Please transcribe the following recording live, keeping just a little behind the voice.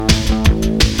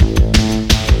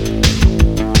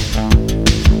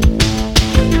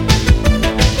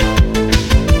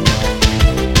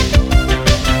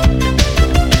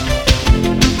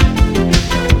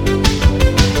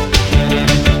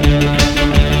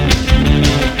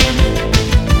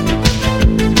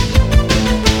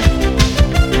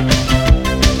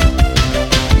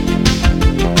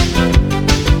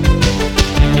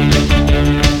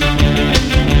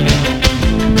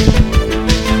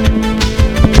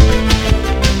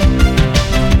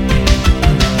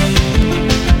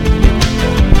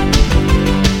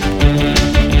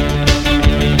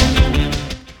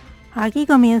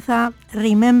comienza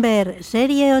Remember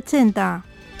Serie 80.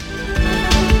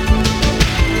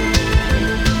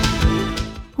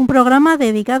 Un programa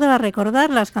dedicado a recordar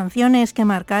las canciones que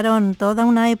marcaron toda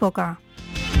una época.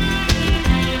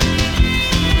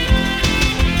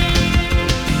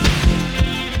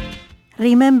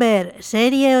 Remember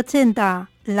Serie 80,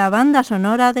 la banda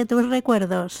sonora de tus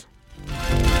recuerdos.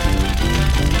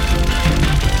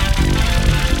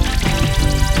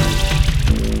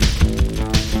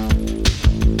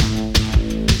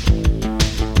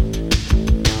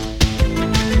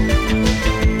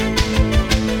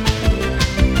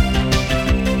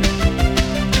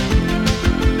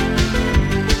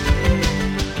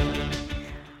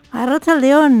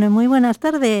 Arratsaldeon, muy buenas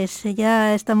tardes.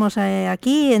 Ya estamos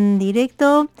aquí en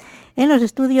directo en los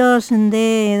estudios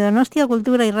de Donostia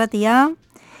Kultura Irratia,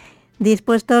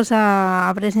 dispuestos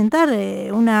a presentar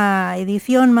una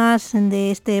edición más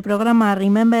de este programa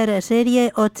Remember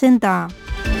Serie 80.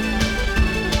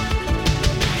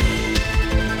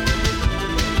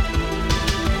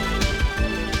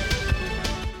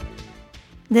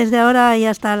 Desde ahora y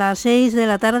hasta las 6 de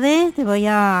la tarde te voy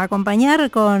a acompañar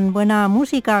con buena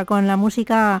música, con la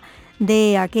música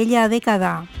de aquella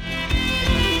década.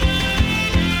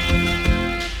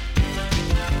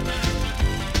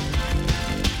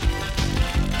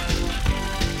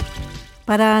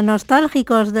 Para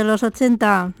nostálgicos de los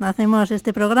 80, hacemos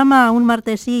este programa un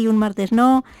martes sí y un martes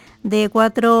no, de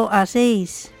 4 a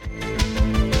 6.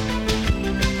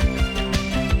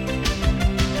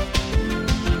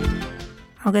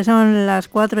 Aunque son las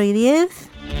 4 y 10.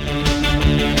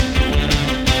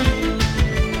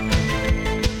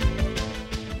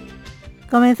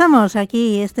 Comenzamos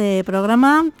aquí este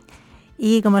programa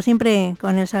y como siempre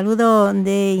con el saludo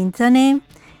de Inchane,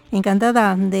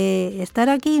 encantada de estar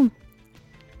aquí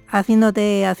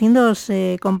haciéndoos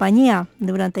compañía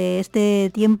durante este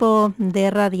tiempo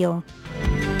de radio.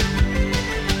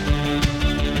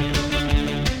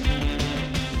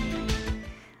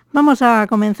 Vamos a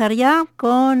comenzar ya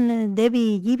con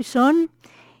Debbie Gibson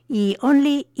y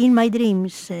Only in My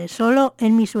Dreams, solo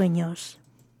en mis sueños.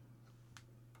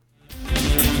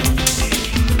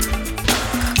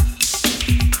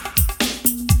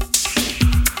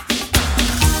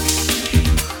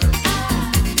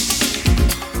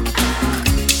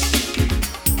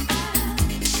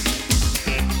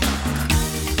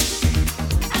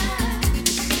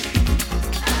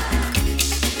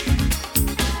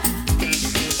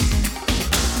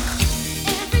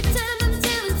 Every time I'm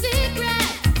telling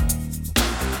secrets,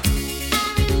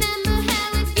 I remember how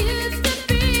it used to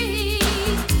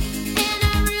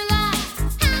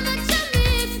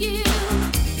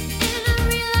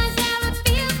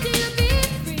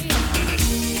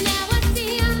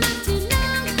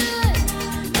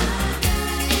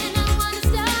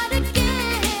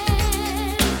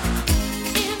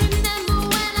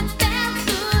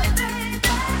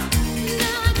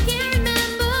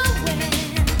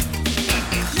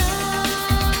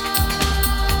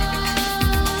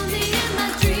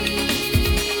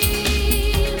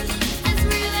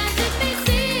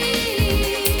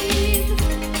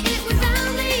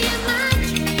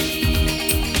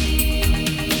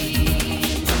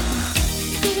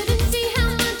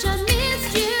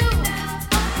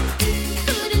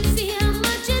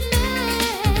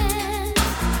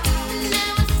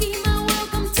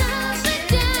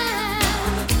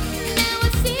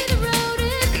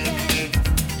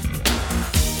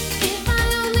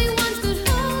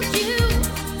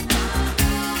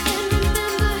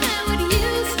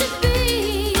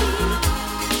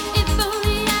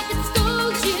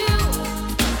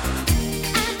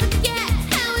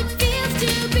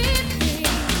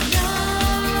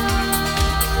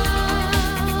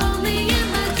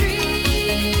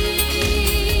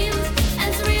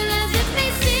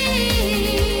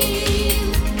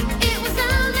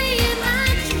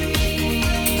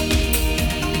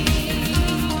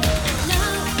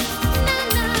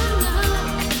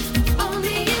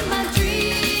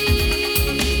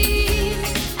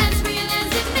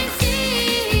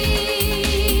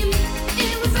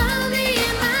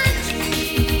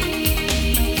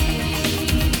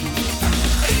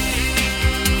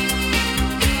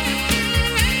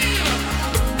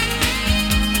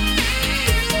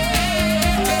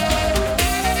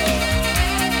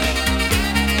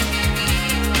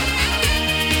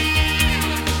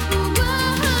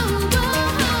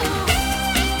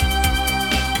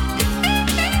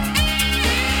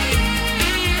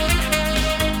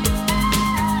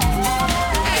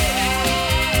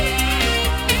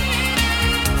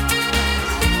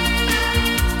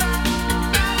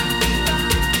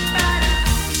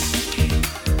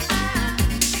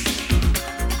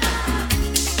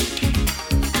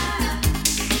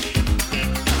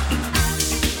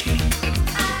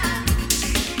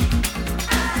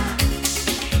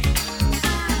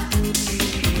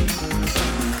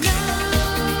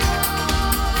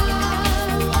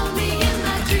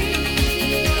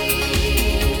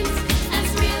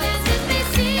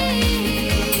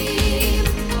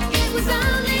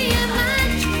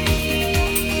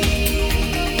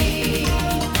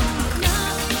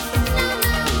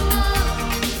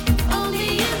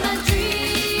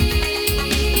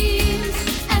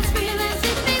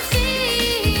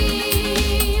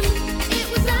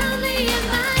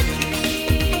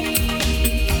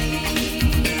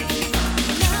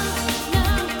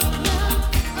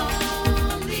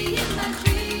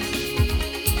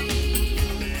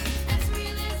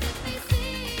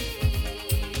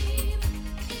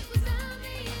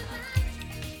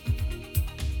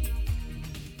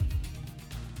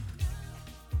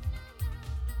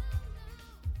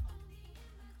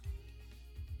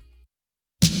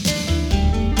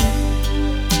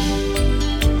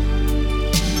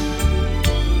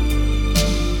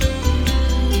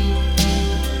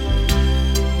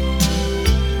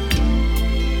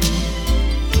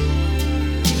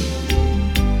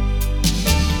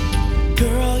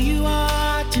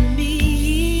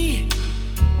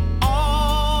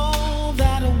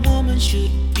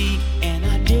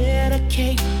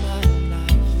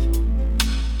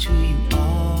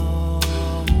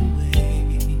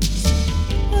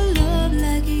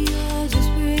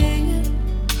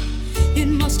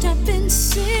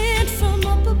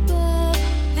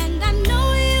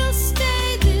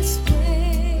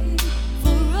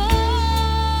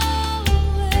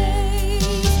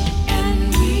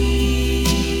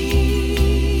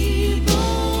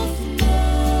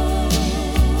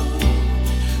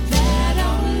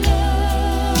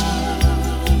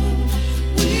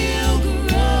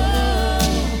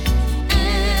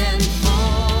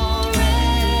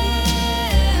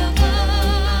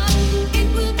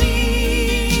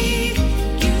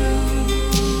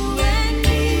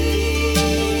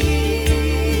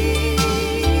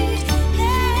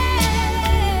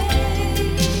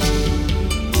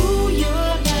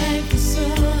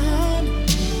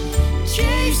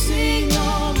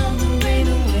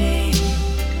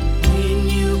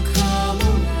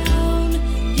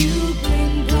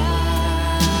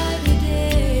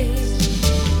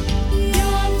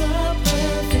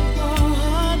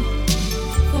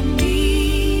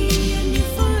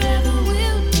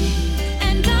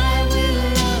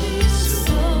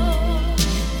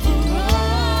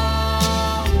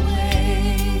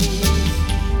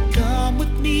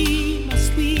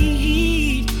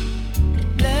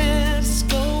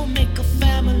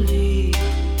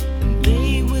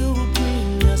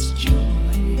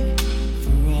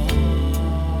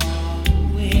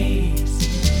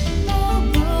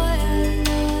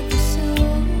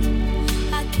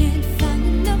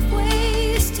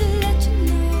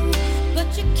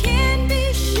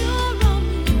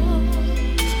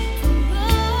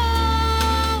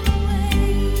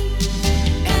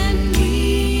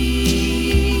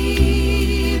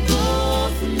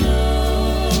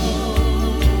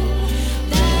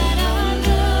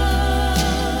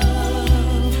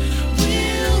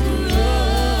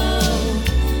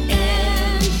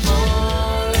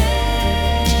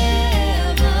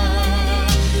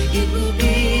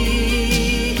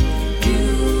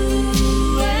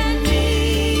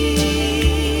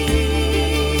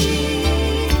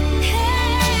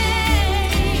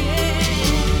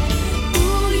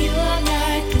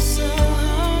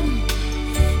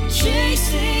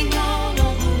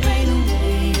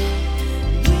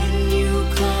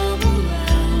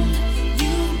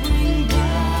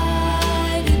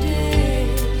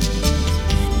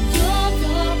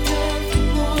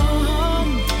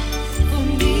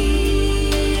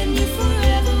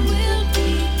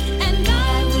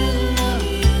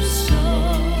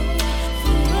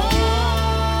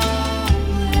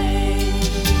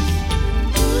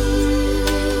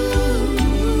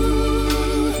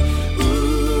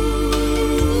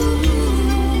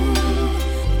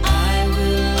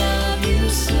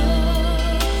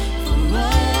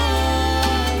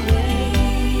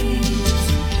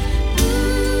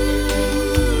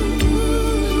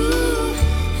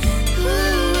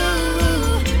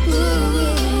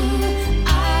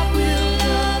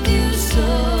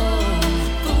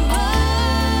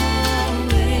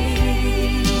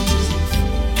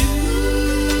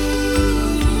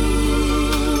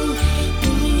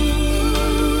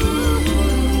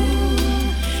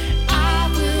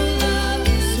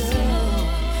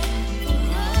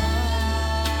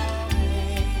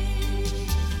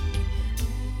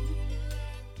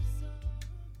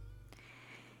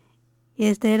Y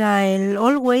este era el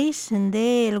Always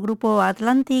del grupo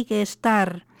Atlantic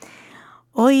Star.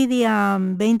 Hoy, día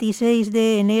 26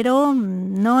 de enero,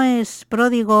 no es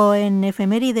pródigo en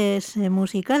efemérides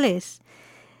musicales.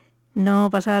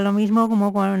 No pasa lo mismo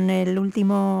como con el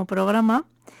último programa,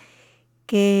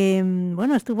 que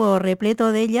bueno, estuvo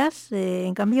repleto de ellas.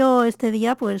 En cambio, este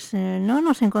día pues no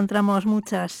nos encontramos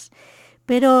muchas,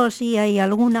 pero sí hay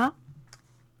alguna,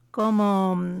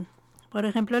 como por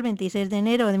ejemplo el 26 de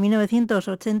enero de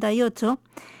 1988,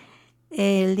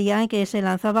 el día en que se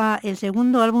lanzaba el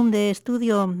segundo álbum de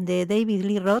estudio de David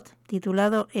Lee Roth,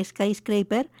 titulado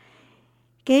Skyscraper,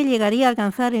 que llegaría a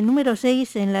alcanzar el número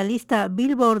 6 en la lista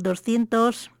Billboard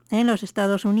 200 en los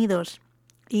Estados Unidos,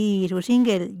 y su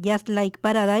single Just Like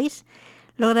Paradise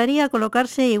lograría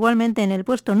colocarse igualmente en el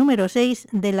puesto número 6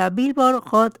 de la Billboard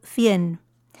Hot 100.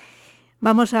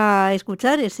 Vamos a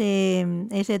escuchar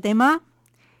ese tema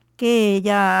que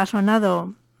ya ha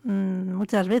sonado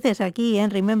muchas veces aquí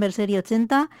en Remember Serie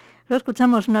 80. Lo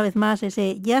escuchamos una vez más,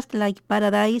 ese Just Like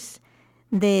Paradise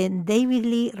de David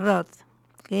Lee Roth,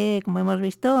 que como hemos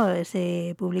visto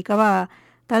se publicaba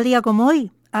tal día como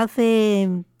hoy, hace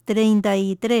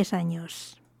 33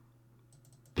 años.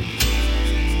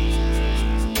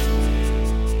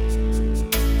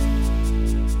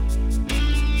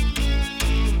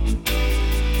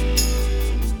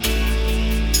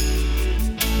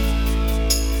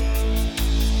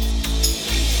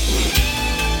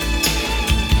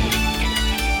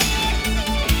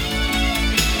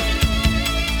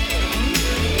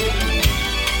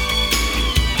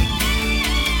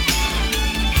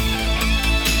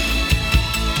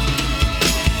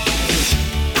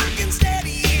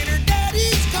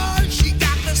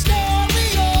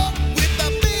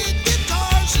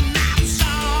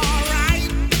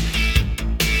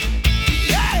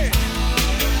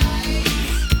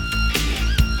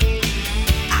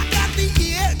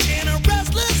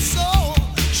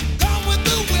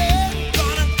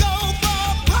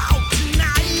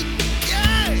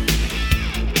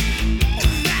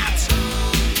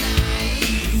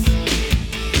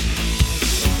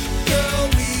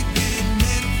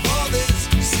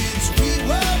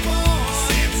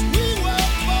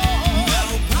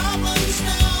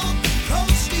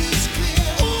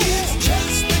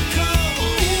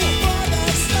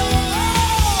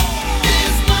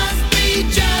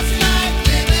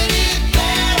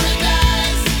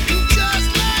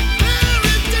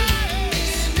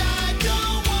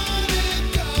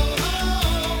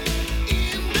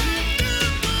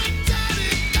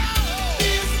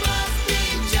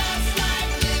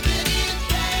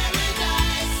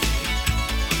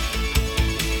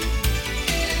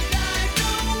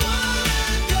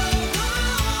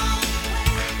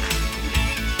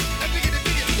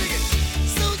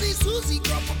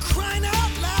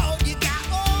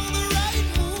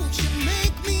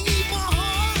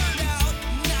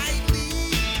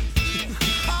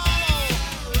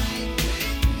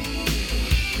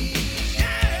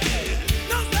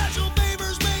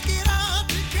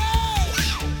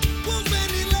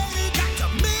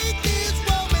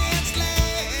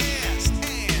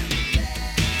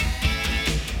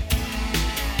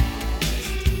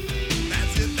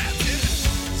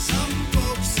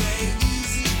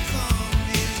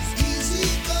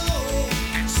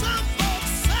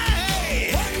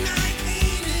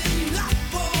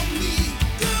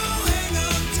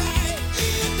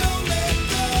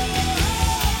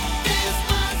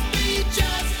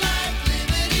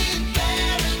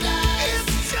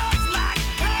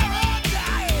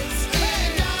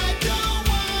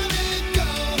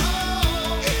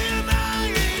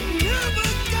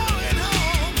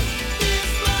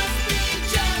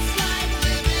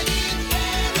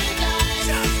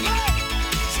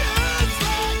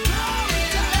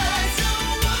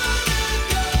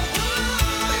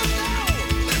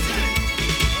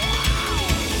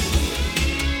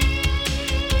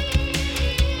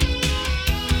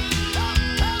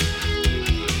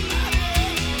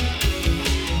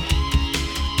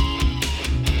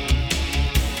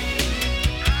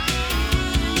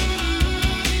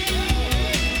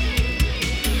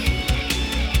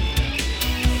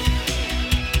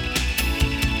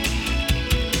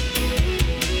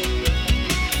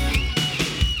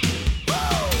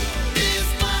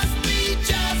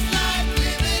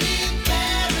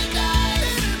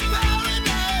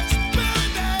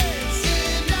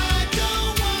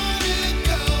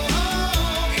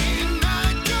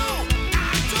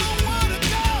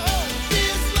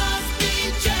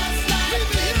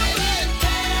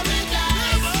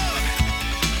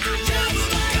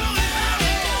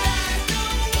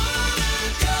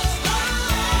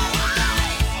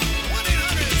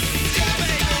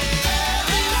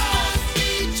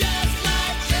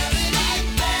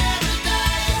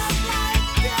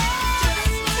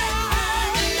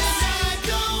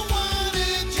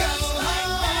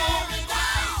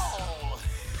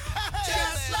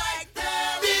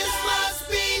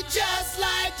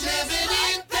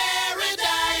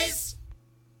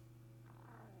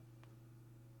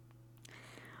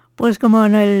 Pues como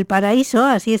en el paraíso,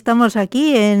 así estamos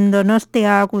aquí en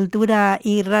Donostia Cultura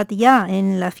y Ratia,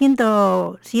 en la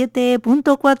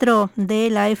 107.4 de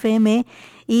la FM,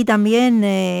 y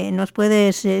también nos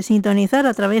puedes sintonizar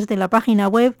a través de la página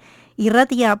web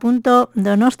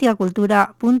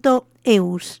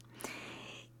irratia.donostiacultura.eus.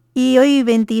 Y hoy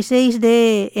 26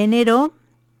 de enero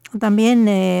también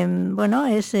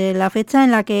es la fecha en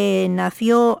la que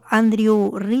nació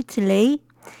Andrew Ridgeley,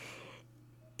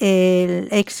 el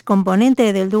ex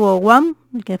componente del dúo Wham,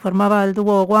 que formaba el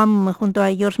dúo Wham junto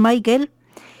a George Michael.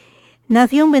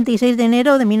 Nació un 26 de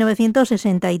enero de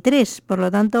 1963, por lo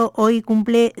tanto hoy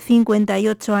cumple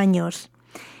 58 años.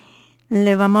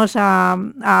 Le vamos a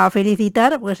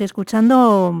felicitar pues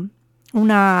escuchando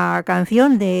una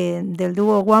canción del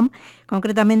dúo Wham,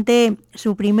 concretamente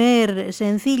su primer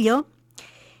sencillo,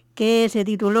 que se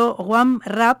tituló Wham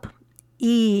Rap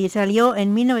y salió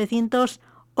en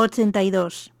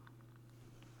 1982.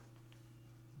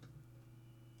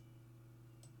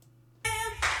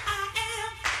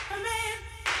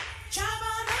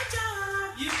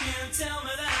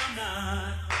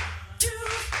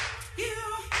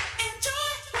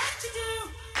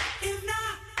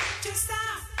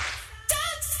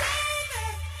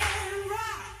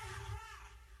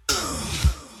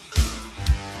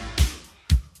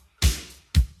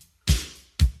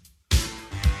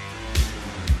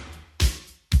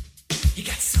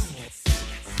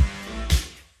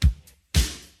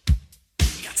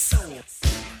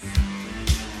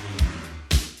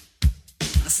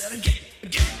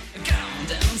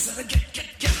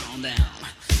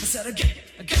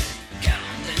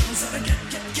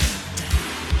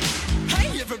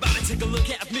 Hey, everybody, take a look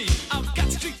at me. I've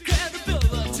got street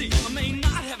credibility. I may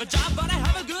not have a job, but I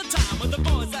have a good time with the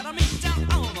boys that I meet down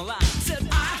on the line. Said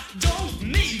I don't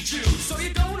need you, so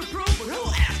you don't approve, but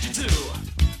who asked you to?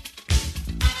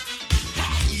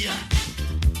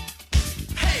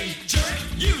 Hey, jerk,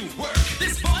 you work.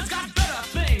 This boy's got better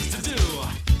things to do.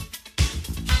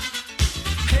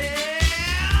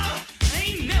 Hell,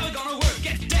 ain't never gonna work.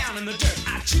 Get down in the dirt.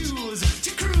 I choose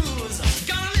to cruise.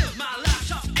 Gonna live my life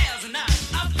sharp as a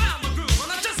knife. I found my groove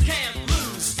and I just can't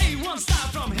lose. A1 style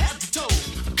from head to toe.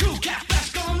 A cool cat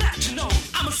flash gonna let you know.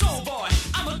 I'm a soul boy,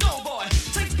 I'm a doughboy.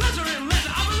 Take pleasure in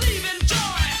leisure, I believe in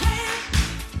joy.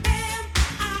 Bam,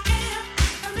 I am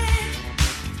a man.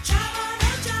 Job on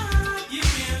a job. You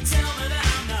can tell me that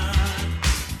I'm not.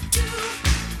 Do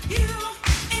you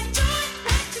enjoy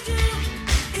what you do?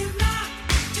 If not,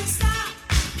 just stop.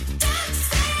 Don't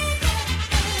stay there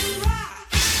and rock.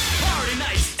 Party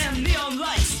nights and neon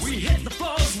lights. We hit the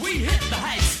floors, we hit the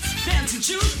heights. Dancing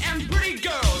shoes and pretty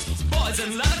girls. Boys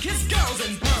in leather, kiss girls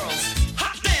in pearls.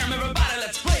 Hot damn, everybody,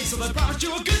 let's play. So they promised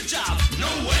you a good job. No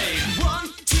way. 1,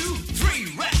 2, 3,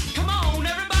 rap. Come on,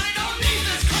 everybody, don't need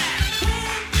this crap.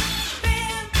 Bam,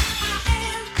 bam, I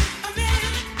am a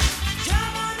man.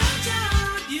 Job on a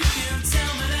job. You can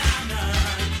tell me that I'm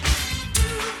not. Do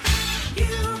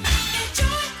you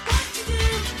enjoy what you do?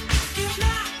 If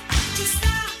not, just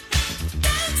stop.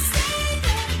 Don't stay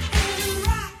there and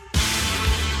rock.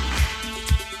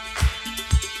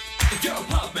 If you're a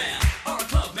pub man or a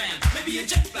club man, maybe a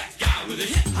jet black guy with a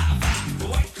hip high vibe, a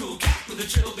white cool cat with a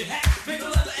trilby hat, maybe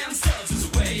leather and studs is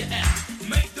the way you act.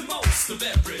 Make the most of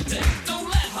every day. Don't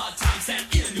let hard times stand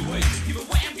in your way. Give a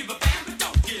wham, give a bam, but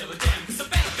don't give a damn, 'cause the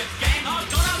benefit gang are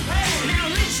gonna pay. Now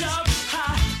reach up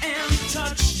high and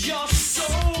touch your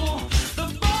soul. The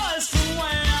boys from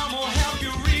Wham will help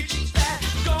you reach that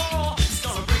goal. It's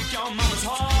gonna break your mama's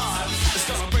heart. It's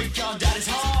gonna break your daddy's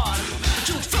heart. But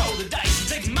you throw the dice and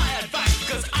take my advice,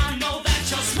 because I know that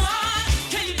you're smart.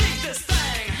 Can you dig this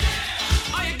thing?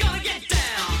 Are you gonna get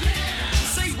down?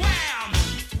 Say wham!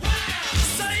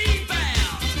 Say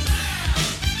bam!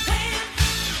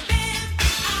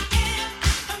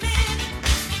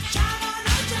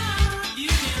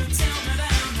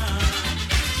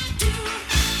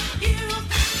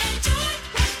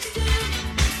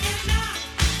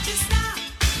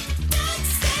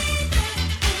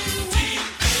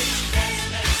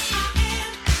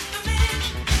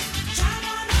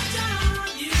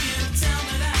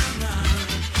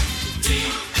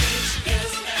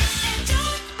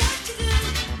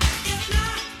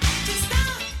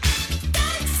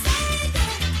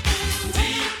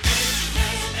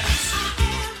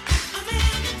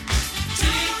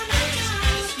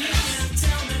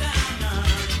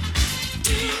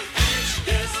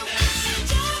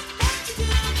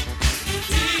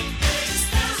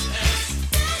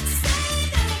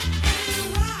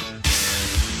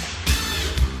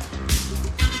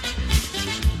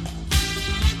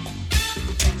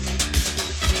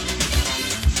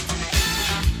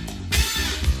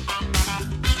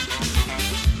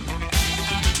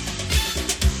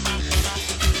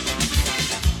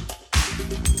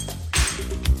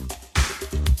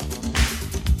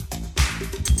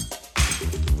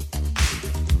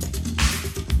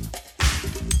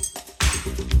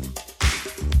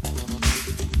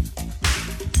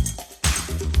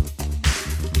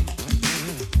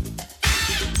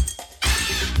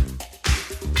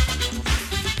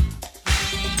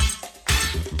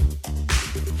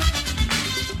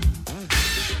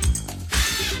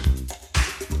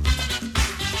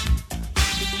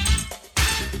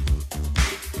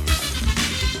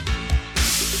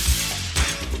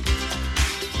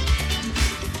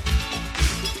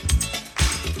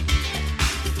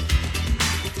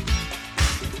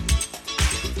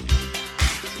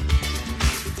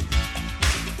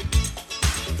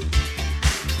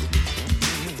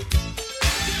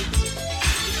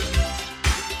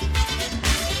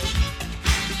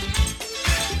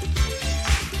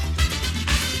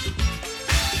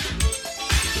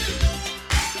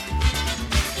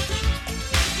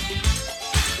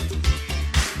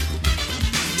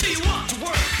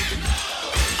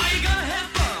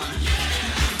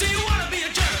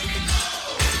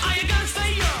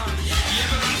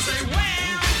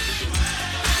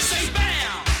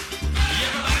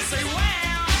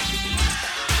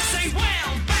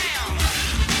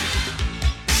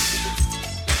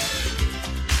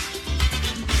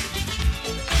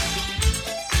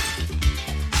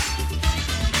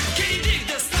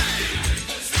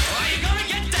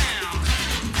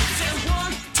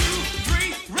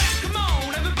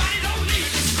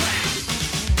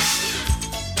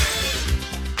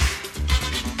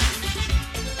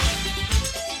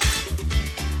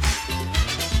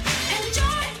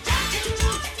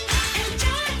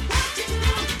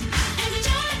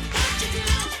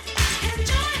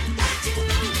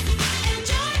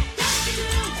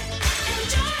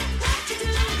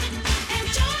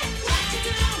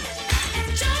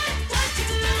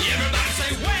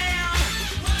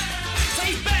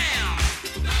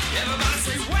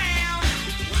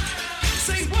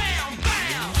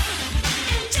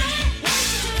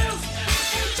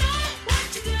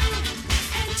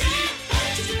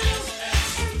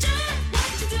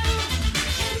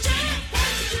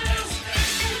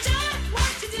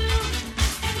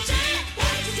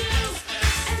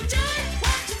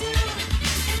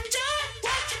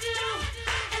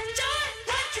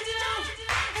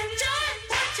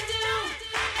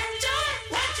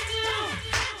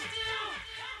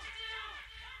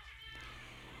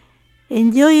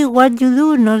 Enjoy what you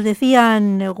do, nos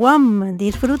decían Guam,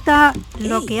 disfruta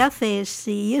lo que haces,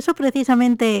 y eso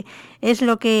precisamente es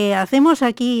lo que hacemos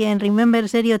aquí en Remember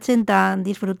Serie 80,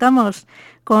 disfrutamos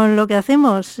con lo que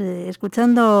hacemos,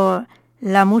 escuchando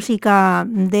la música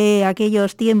de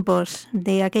aquellos tiempos,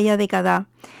 de aquella década.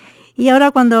 Y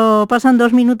ahora cuando pasan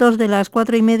 2 minutos de las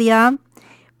 4:30,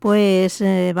 pues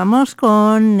vamos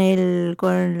con el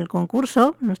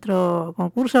concurso, nuestro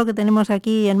concurso que tenemos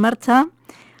aquí en marcha,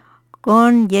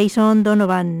 con Jason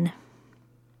Donovan.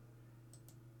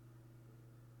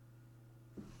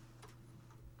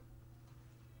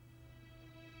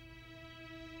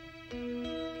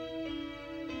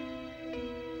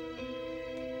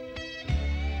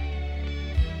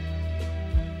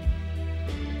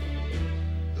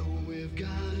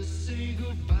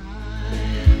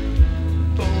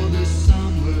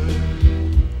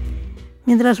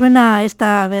 Mientras suena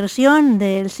esta versión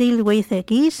del Sealed with a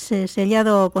Kiss,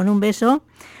 sellado con un beso,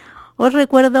 os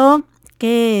recuerdo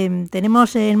que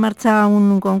tenemos en marcha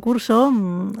un concurso,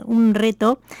 un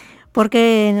reto,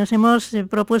 porque nos hemos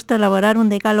propuesto elaborar un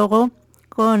decálogo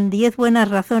con 10 buenas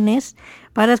razones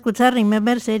para escuchar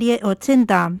Remember Serie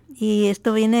 80. Y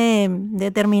esto viene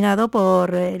determinado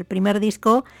por el primer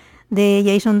disco de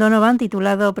Jason Donovan,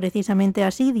 titulado precisamente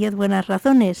así, 10 buenas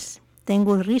razones, 10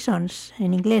 Good Reasons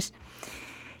en inglés.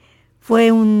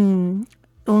 Fue un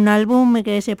álbum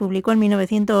que se publicó en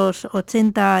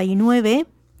 1989,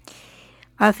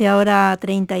 hace ahora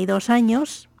 32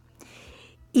 años.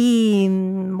 Y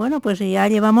bueno, pues ya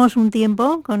llevamos un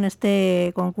tiempo con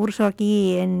este concurso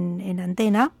aquí en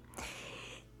Antena.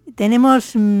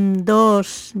 Tenemos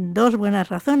dos buenas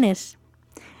razones.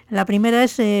 La primera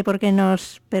es porque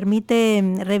nos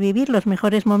permite revivir los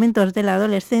mejores momentos de la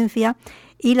adolescencia,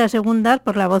 y la segunda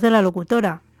por la voz de la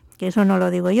locutora, que eso no lo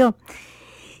digo yo.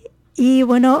 Y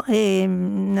bueno,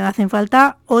 hacen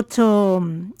falta 8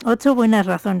 buenas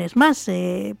razones más,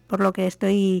 por lo que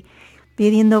estoy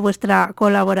pidiendo vuestra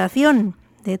colaboración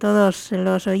de todos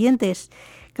los oyentes.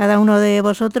 Cada uno de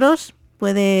vosotros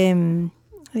puede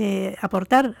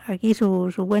aportar aquí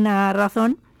su buena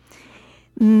razón,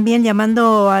 bien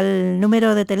llamando al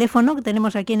número de teléfono que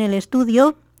tenemos aquí en el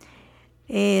estudio.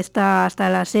 Está hasta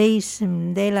las 6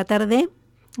 de la tarde.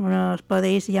 Nos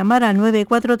podéis llamar al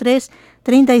 943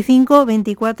 35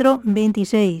 24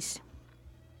 26.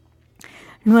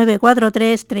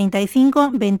 943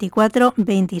 35 24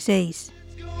 26.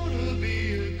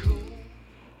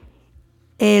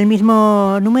 El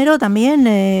mismo número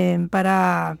también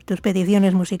para tus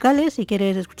peticiones musicales, si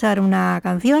quieres escuchar una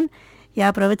canción, ya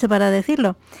aprovecho para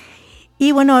decirlo.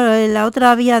 Y bueno, la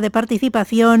otra vía de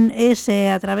participación es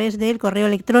a través del correo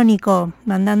electrónico,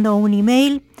 mandando un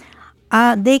email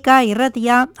a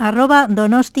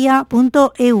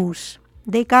dkirratia@donostia.eus,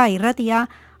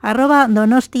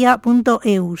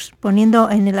 dkirratia@donostia.eus, poniendo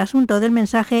en el asunto del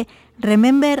mensaje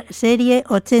Remember Serie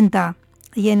 80,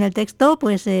 y en el texto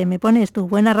pues me pones tu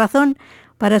buena razón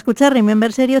para escuchar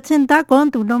Remember Serie 80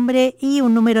 con tu nombre y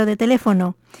un número de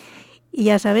teléfono. Y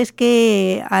ya sabes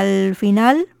que al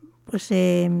final, pues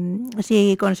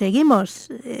si conseguimos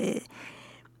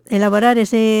elaborar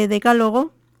ese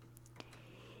decálogo,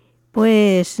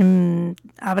 pues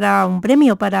habrá un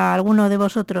premio para alguno de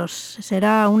vosotros.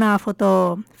 Será una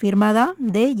foto firmada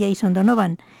de Jason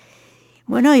Donovan.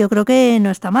 Bueno, yo creo que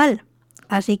no está mal,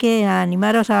 así que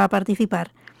animaros a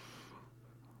participar.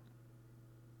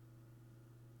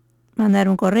 Mandar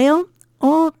un correo,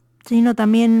 o si no,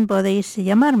 también podéis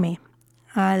llamarme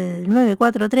al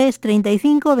 943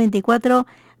 35 24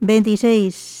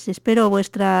 26. Espero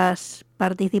vuestras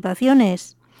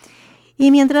participaciones. Y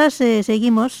mientras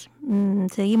seguimos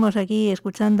aquí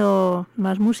escuchando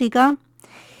más música,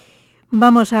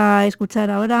 vamos a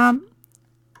escuchar ahora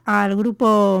al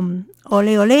grupo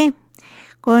Olé Olé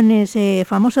con ese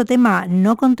famoso tema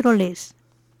No Controles.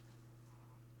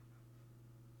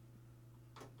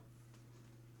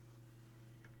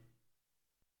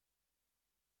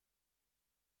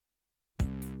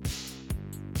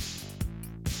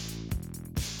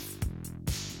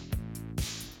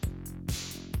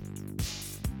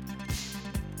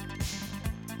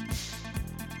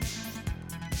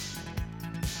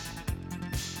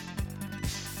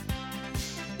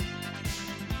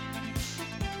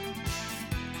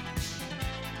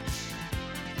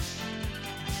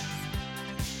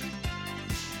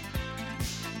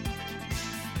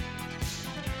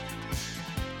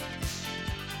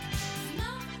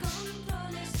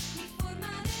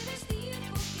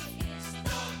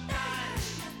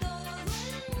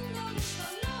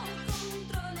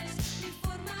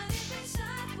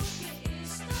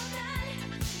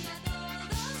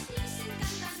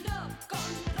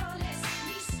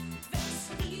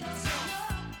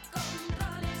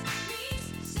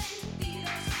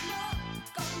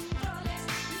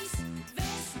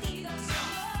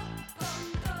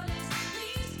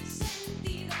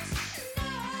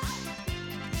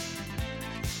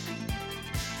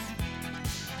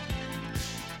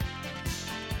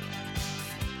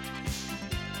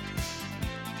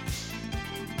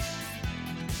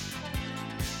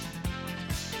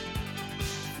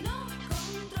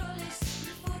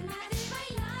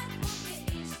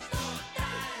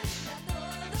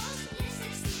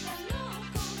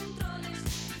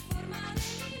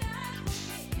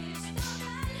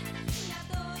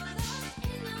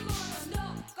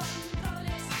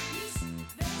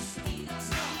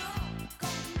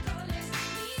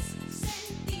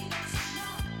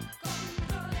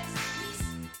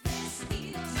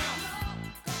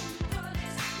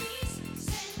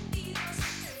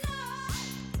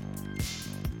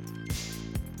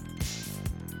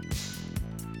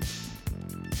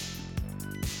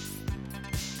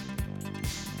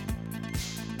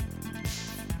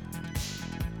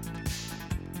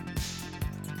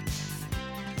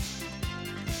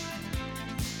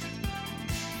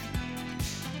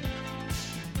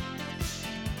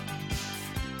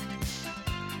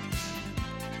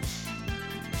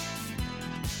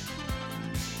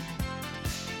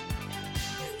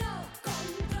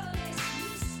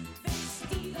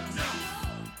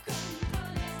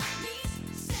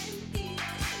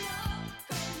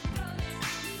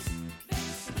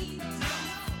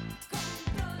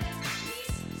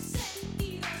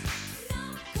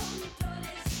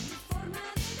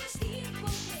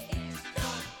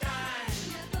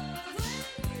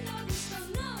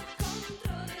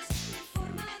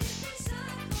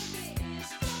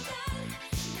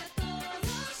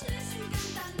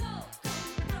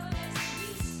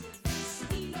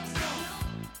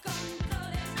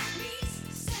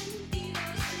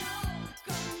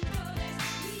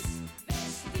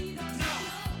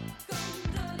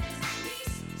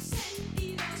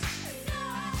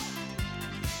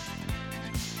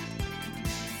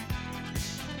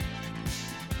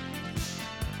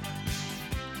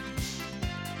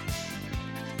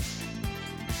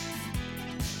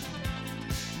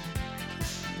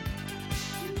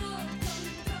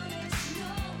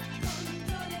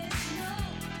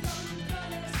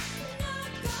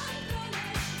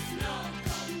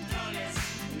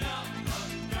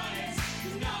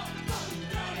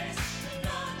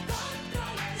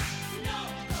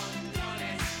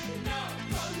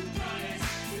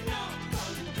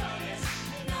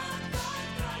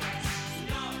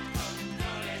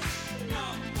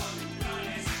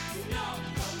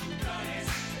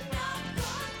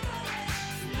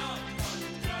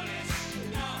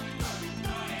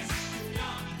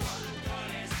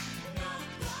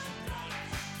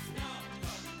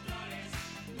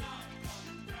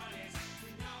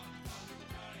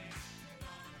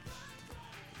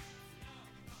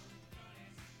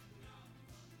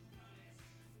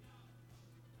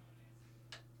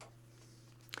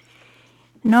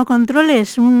 No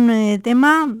controles, un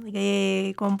tema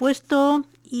compuesto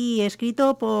y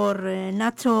escrito por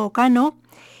Nacho Cano,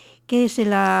 que se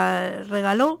la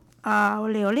regaló a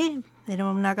Ole Ole. Era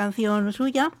una canción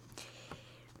suya,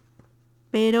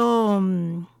 pero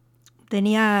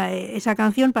tenía esa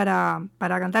canción para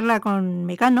cantarla con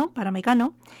Mecano, para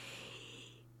Mecano,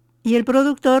 y el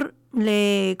productor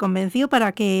le convenció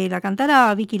para que la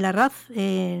cantara Vicky Larraz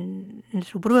en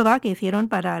su prueba que hicieron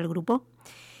para el grupo.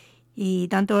 Y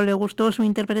tanto le gustó su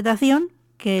interpretación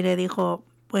que le dijo,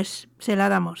 pues se la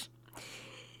damos.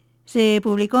 Se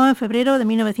publicó en febrero de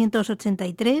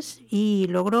 1983 y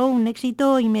logró un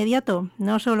éxito inmediato,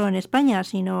 no solo en España,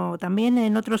 sino también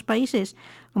en otros países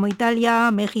como Italia,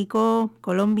 México,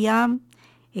 Colombia,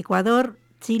 Ecuador,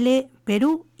 Chile,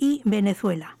 Perú y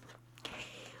Venezuela.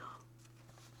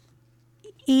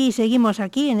 Y seguimos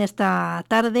aquí en esta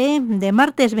tarde de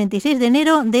martes 26 de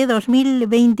enero de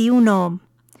 2021.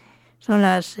 Son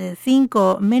las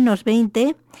 5 menos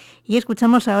 20 y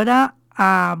escuchamos ahora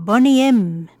a Bonnie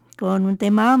M. con un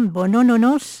tema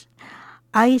Bonononos,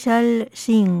 I Shall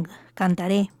Sing,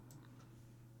 cantaré.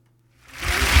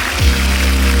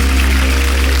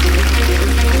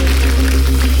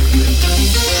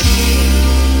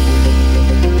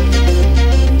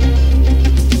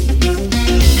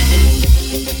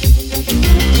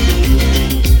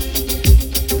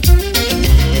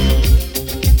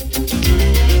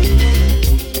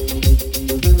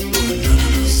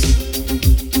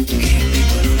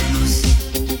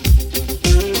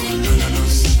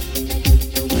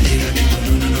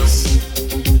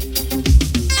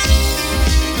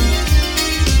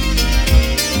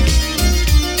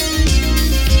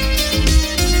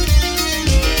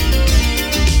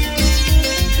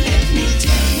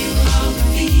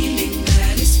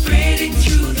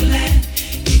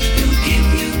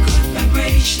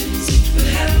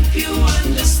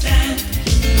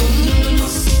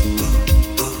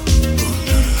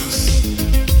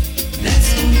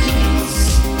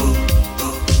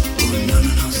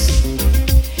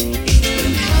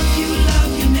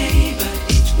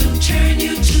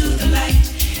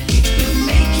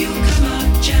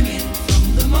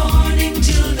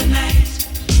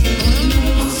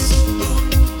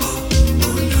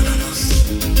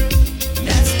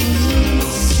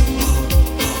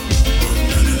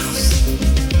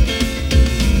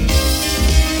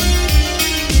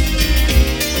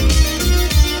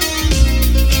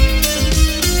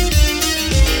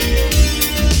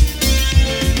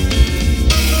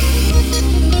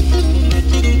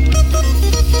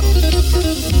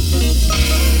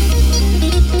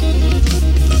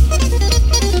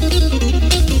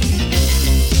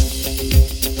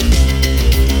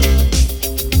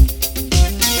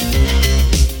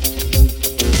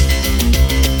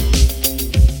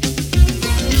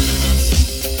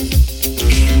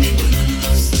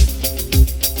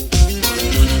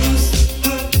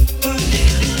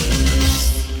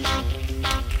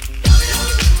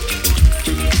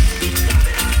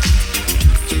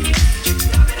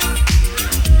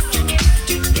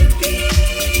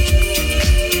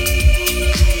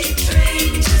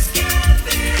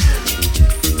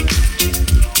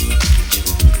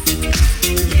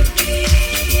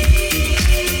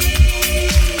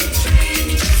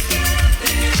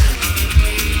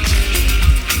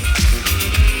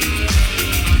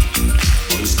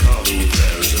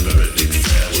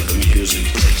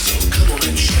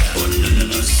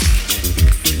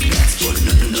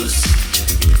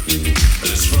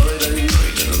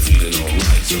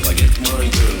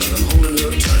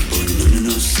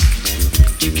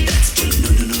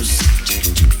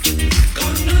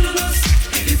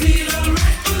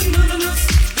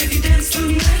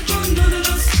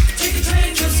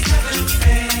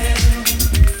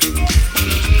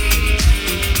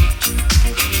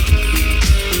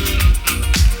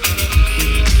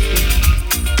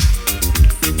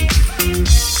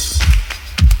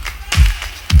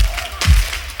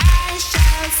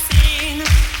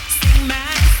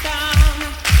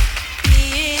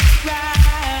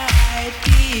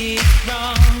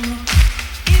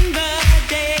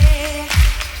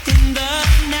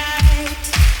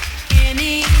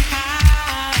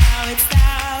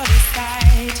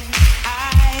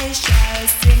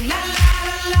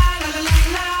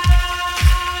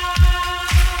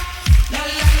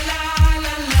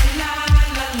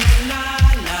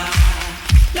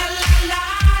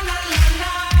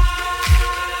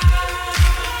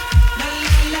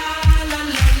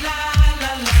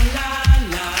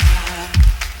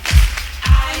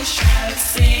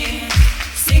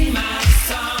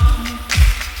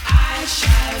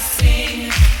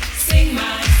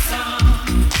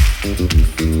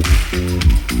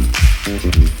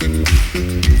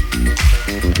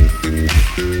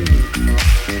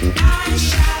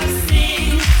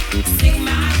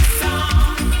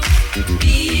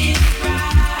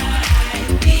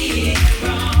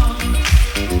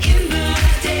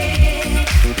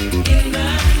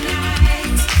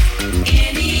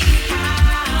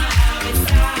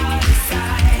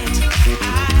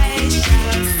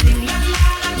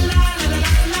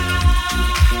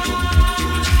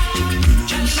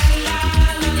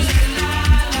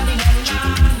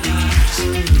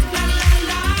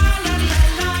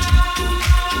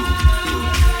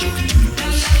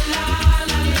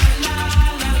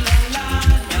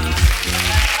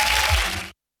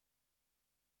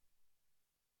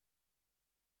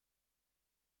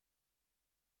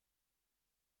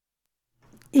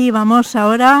 Y vamos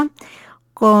ahora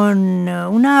con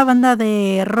una banda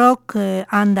de rock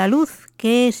andaluz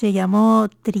que se llamó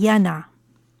Triana.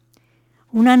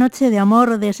 Una noche de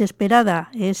amor desesperada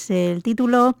es el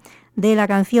título de la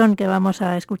canción que vamos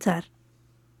a escuchar.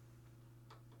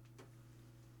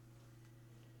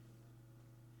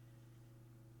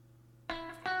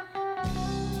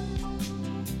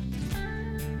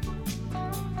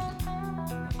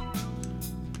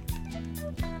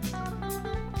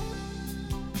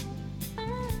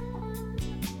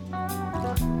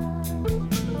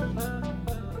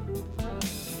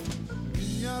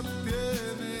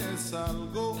 Tienes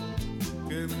algo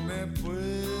que me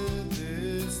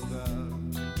puedes dar,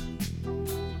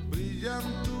 brillan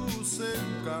tus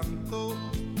encantos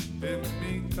en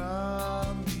mi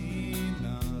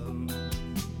caminar.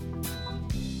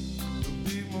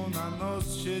 Tuvimos una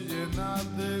noche llena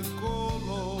de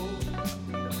color,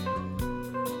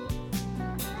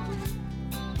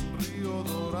 un río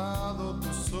dorado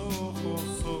tus ojos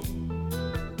son.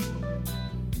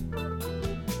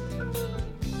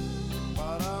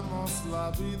 La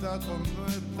vida con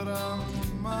nuestra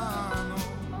mano,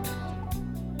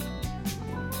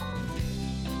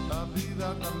 la vida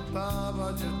cantaba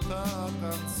y esta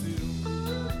canción,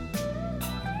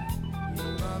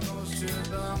 una noche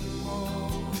de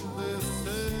amor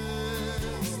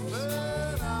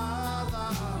desesperada,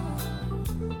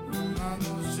 una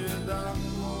noche de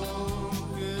amor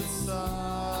que se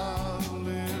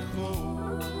alejó,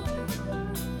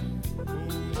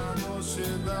 una noche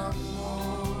de amor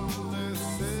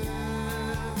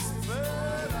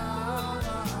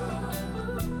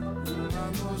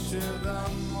de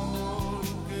amor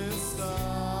que está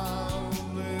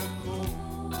lejos.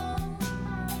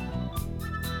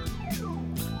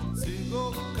 Sigo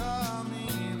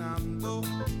caminando,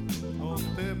 no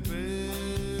te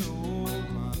veo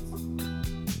más.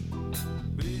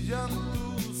 Brillan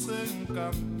tus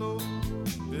encantos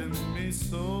en mi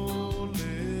soledad.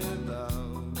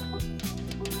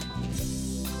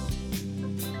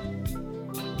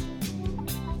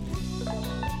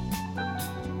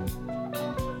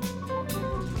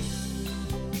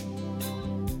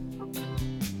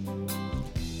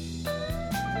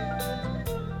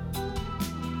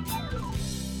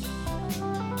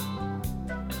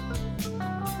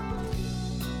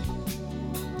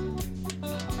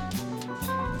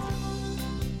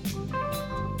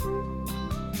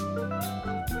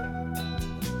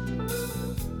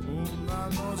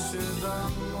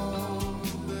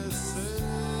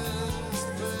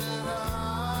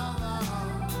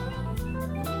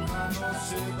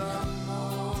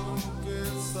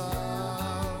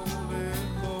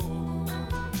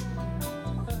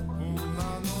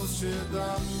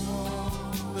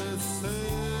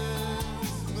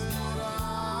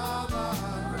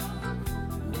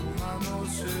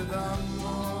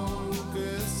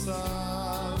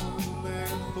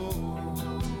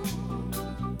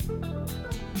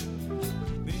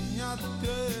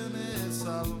 Tienes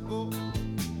algo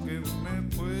que me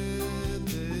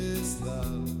puedes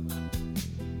dar,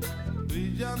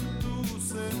 brillan tus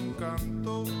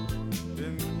encantos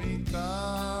en mi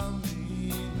caminar.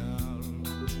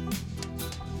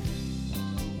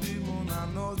 Tuvimos una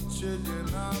noche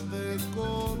llena de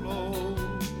color,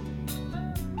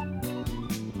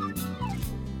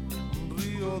 un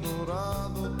río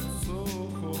dorado tus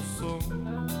ojos son.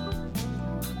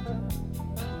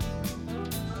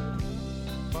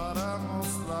 Paramos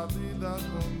la vida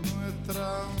con nuestra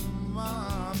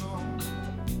mano,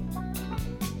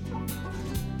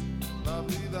 la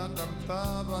vida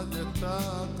cantaba y esta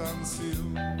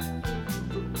canción,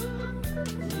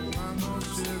 una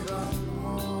noche de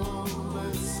amor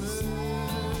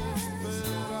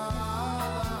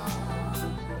desesperada,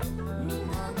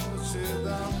 una noche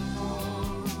de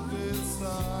amor que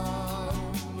se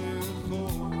alejó,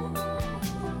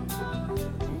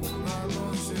 una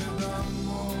noche de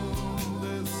amor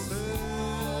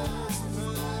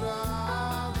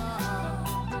desesperada,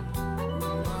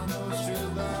 una noche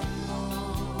de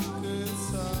amor que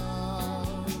se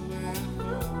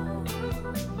alejó,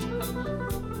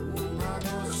 una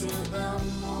noche de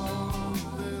amor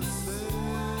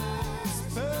desesperada.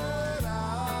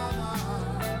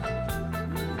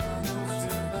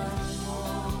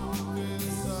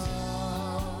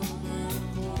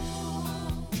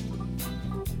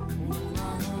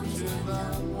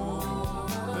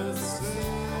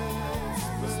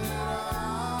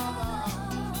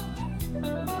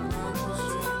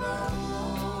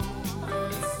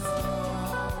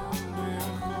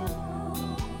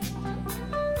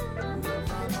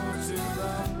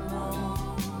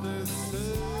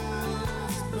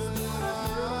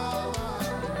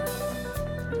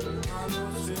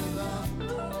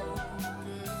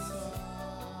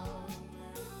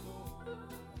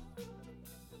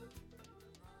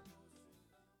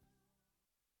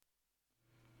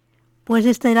 Pues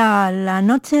esta era La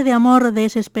noche de amor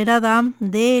desesperada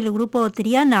del grupo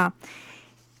Triana,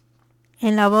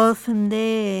 en la voz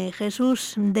de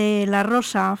Jesús de la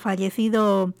Rosa,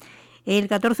 fallecido el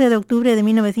 14 de octubre de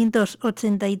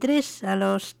 1983 a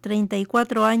los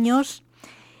 34 años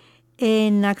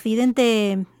en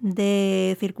accidente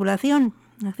de circulación,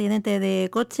 accidente de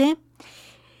coche.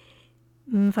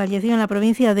 Falleció en la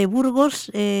provincia de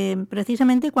Burgos,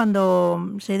 precisamente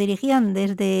cuando se dirigían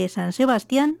desde San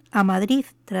Sebastián a Madrid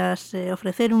tras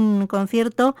ofrecer un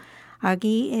concierto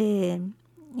aquí en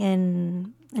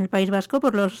el País Vasco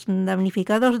por los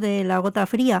damnificados de la gota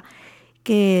fría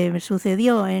que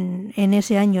sucedió en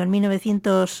ese año, en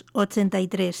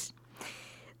 1983.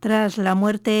 Tras la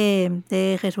muerte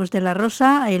de Jesús de la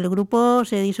Rosa, el grupo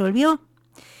se disolvió,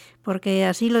 porque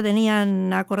así lo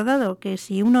tenían acordado, que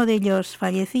si uno de ellos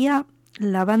fallecía,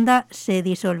 la banda se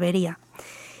disolvería.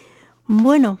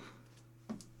 Bueno,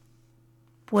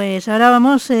 pues ahora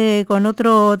vamos con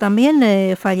otro también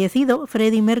fallecido,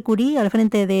 Freddie Mercury, al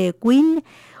frente de Queen,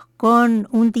 con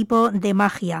un tipo de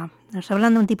magia. Nos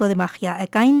hablan de un tipo de magia, a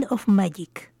kind of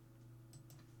magic.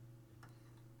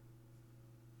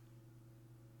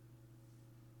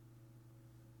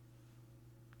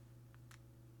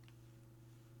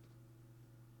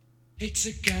 It's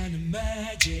a kind of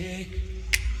magic.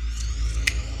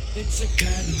 It's a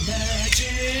kind of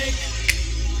magic.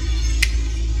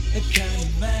 A kind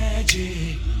of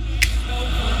magic.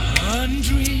 One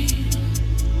dream,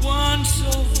 one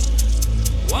soul,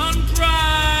 one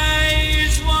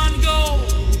prize, one goal,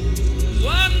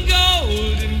 one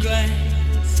golden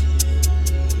glance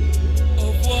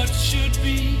of what should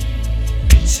be.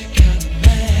 It's a kind of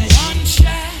magic. One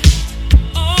shaft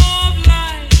of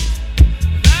light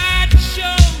that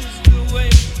shows the way.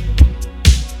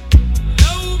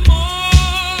 No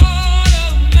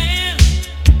mortal man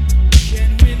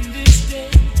can win this day.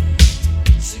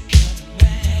 It's a kind of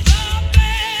magic. The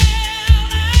bell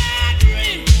that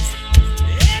rings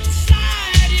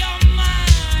inside your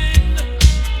mind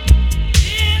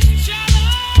is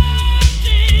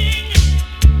challenging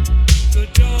the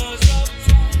doors of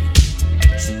time.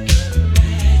 It's a kind of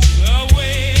magic. The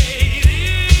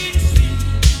waiting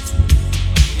seems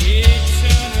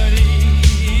eternity.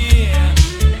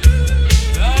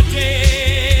 The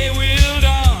day will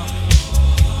dawn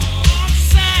on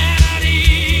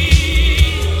Saturday.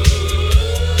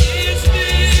 Is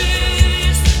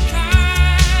this the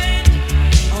kind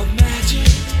of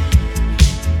magic?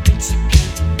 It's a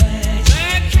kind of magic.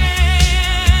 There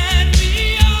can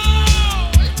be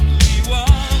only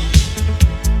one.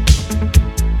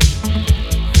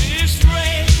 This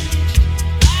rage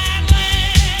that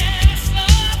lasts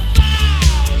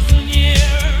 1,000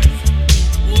 years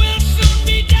will soon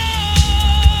be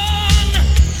done.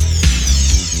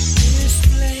 This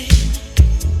flame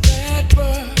that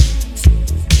burns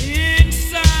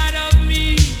inside of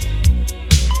me,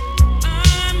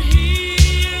 I'm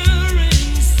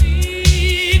hearing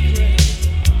secret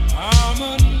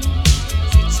harmonies.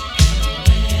 It's a kind of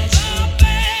magic. The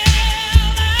bell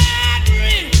that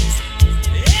rings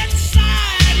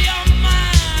inside your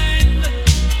mind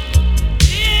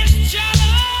is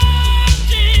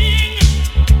challenging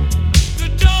the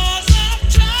doors of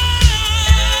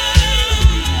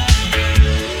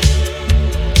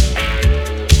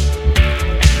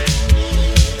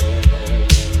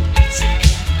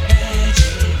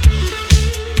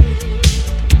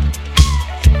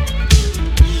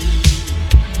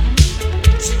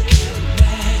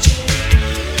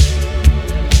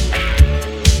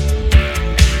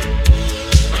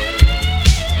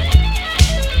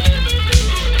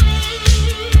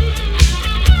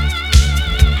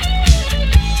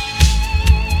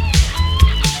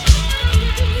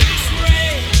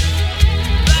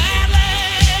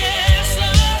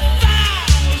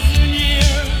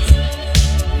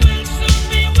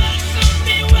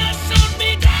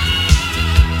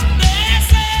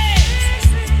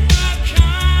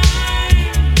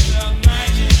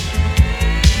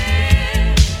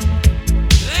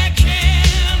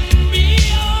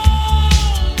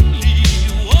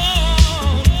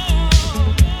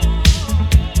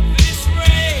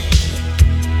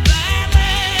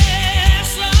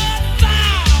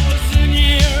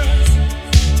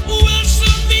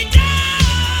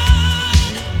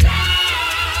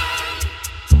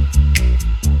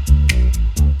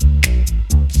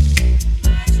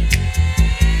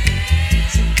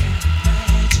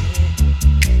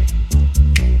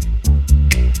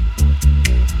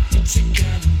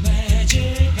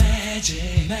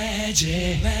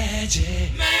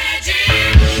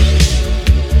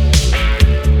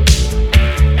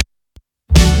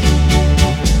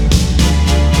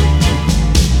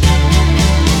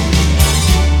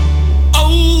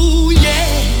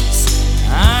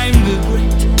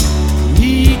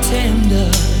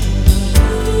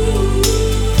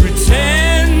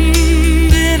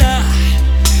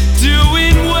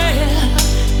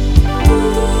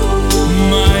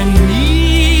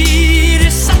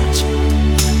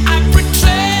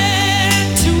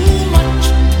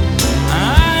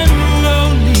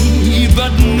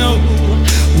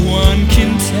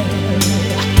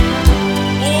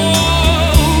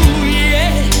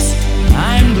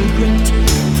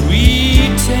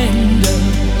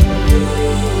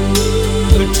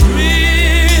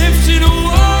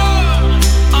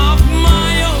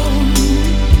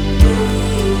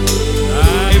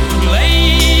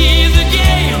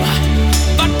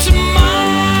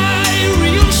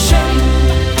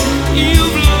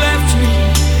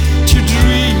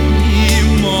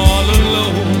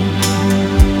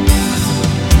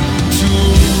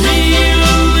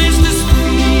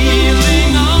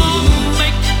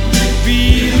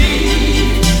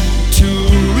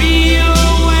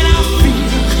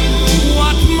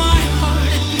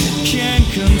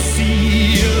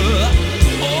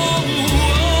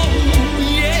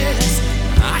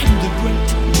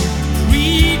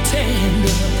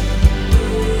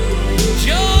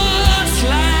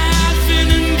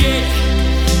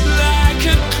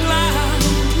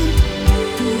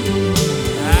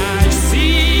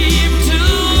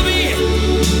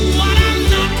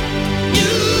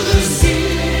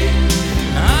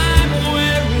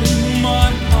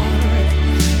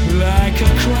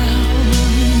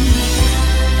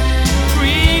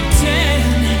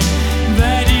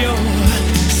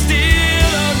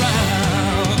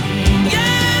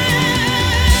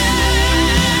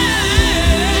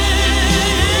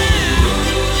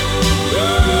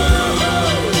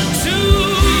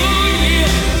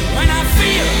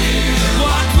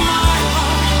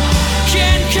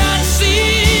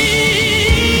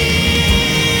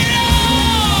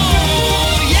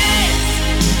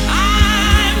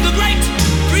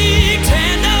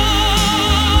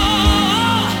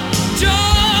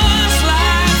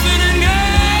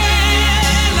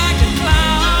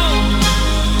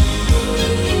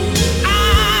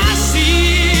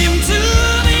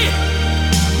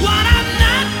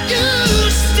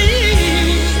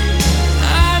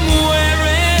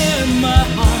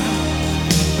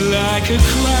a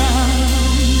crown.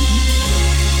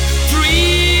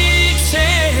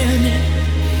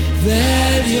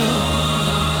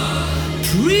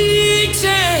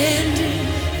 Pretend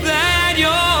that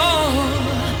you're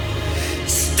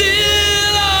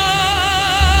still around.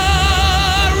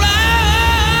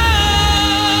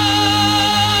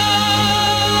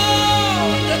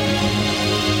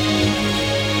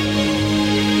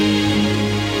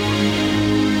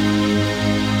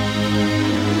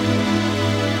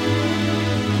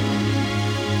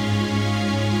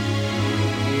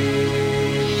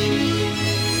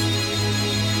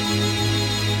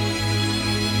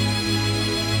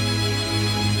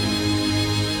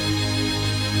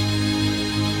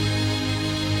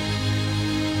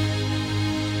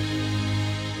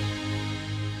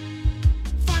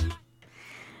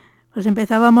 Pues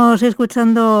empezábamos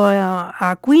escuchando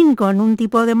a Queen con un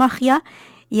tipo de magia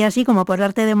y así como por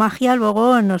arte de magia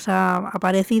luego nos ha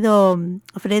aparecido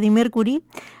Freddie Mercury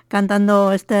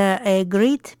cantando este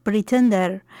Great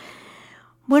Pretender.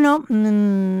 Bueno,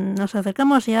 nos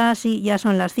acercamos ya, sí, ya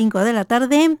son las 5 de la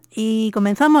tarde y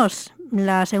comenzamos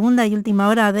la segunda y última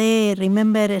hora de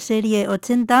Remember Serie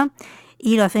 80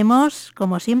 y lo hacemos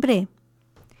como siempre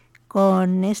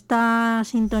con esta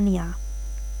sintonía.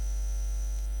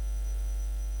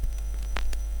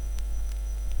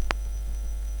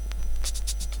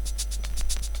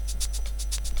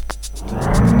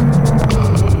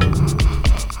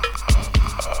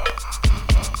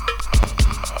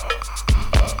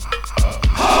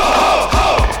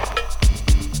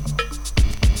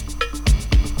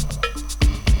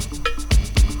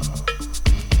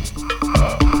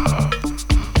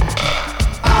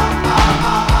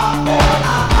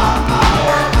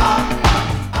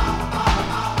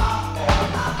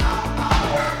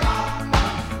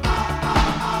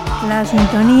 La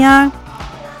sintonía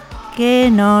que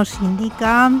nos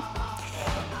indica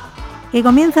que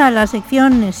comienza la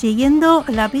sección Siguiendo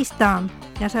la Pista.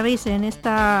 Ya sabéis, en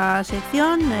esta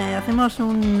sección hacemos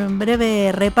un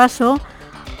breve repaso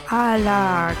a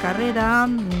la carrera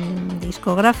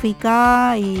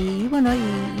discográfica y bueno, y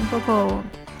un poco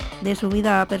de su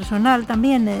vida personal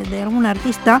también, de algún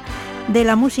artista de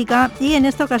la música. Y en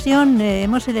esta ocasión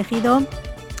hemos elegido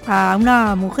a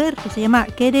una mujer que se llama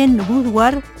Karen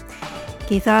Woodward.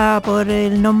 Quizá por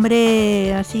el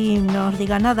nombre así no os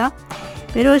diga nada,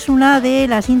 pero es una de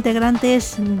las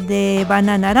integrantes de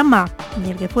Bananarama,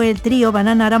 el que fue el trío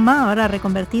Bananarama, ahora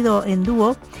reconvertido en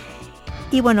dúo.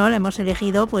 Y bueno, la hemos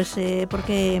elegido pues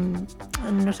porque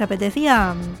nos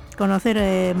apetecía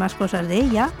conocer más cosas de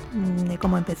ella, de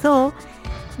cómo empezó,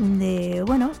 de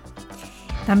bueno,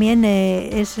 también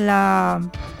es la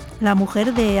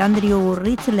mujer de Andrew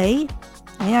Ridgeley,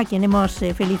 a quien hemos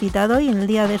felicitado hoy en el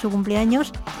día de su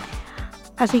cumpleaños.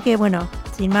 Así que bueno,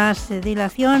 sin más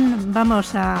dilación,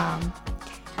 vamos a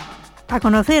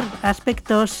conocer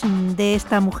aspectos de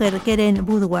esta mujer, Karen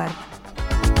Woodward.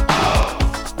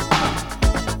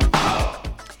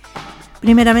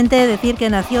 Primeramente decir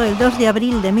que nació el 2 de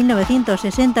abril de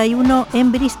 1961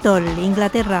 en Bristol,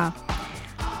 Inglaterra.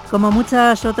 Como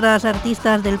muchas otras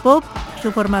artistas del pop,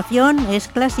 su formación es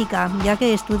clásica, ya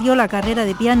que estudió la carrera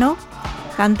de piano,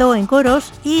 cantó en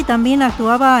coros y también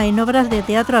actuaba en obras de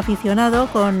teatro aficionado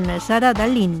con Sarah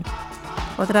Dallin,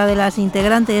 otra de las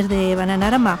integrantes de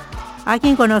Bananarama, a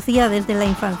quien conocía desde la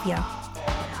infancia.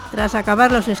 Tras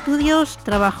acabar los estudios,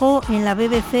 trabajó en la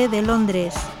BBC de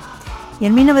Londres y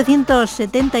en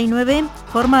 1979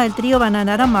 forma el trío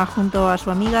Bananarama junto a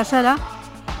su amiga Sarah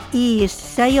y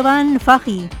Siobhan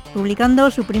Fahey,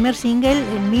 publicando su primer single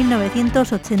en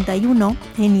 1981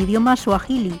 en idioma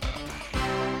suajili.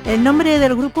 El nombre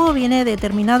del grupo viene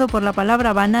determinado por la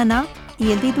palabra banana y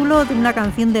el título de una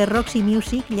canción de Roxy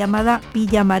Music llamada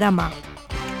Pijamarama.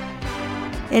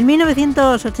 En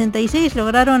 1986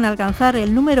 lograron alcanzar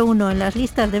el número 1 en las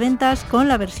listas de ventas con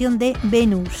la versión de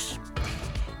Venus.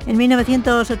 En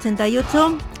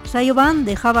 1988, Siobhan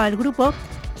dejaba el grupo,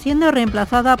 siendo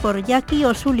reemplazada por Jackie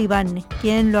O'Sullivan,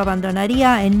 quien lo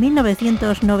abandonaría en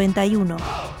 1991.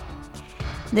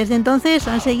 Desde entonces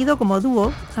han seguido como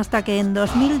dúo, hasta que en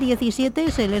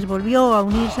 2017 se les volvió a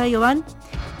unir Siobhan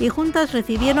y juntas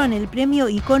recibieron el premio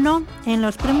Icono en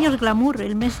los premios Glamour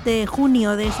el mes de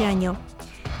junio de ese año.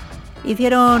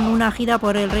 Hicieron una gira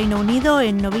por el Reino Unido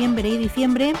en noviembre y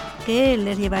diciembre que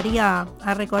les llevaría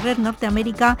a recorrer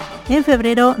Norteamérica en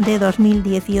febrero de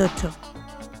 2018.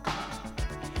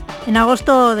 En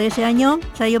agosto de ese año,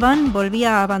 Siobhan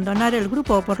volvía a abandonar el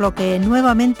grupo, por lo que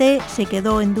nuevamente se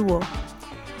quedó en dúo.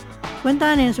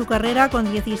 Cuentan en su carrera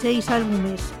con 16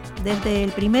 álbumes, desde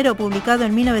el primero publicado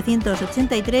en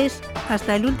 1983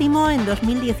 hasta el último en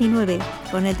 2019,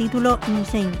 con el título In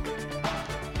Sync.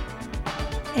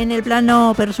 En el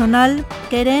plano personal,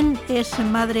 Keren es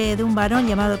madre de un varón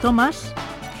llamado Thomas,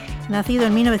 nacido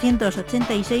en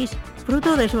 1986,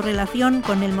 fruto de su relación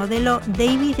con el modelo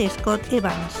David Scott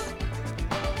Evans.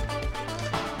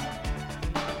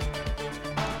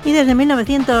 Y desde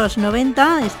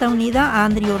 1990 está unida a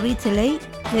Andrew Ridgeley,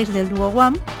 ex del dúo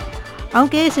Wham,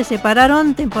 aunque se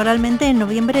separaron temporalmente en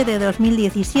noviembre de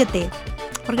 2017,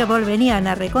 porque volverían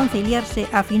a reconciliarse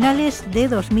a finales de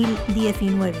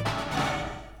 2019.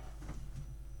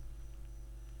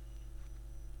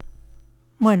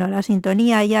 Bueno, la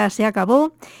sintonía ya se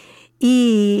acabó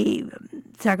y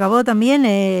se acabó también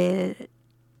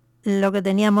lo que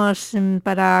teníamos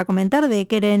para comentar de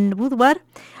Keren Woodward.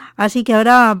 Así que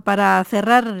ahora, para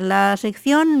cerrar la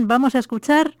sección, vamos a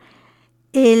escuchar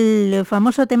el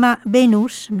famoso tema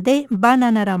Venus de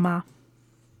Bananarama.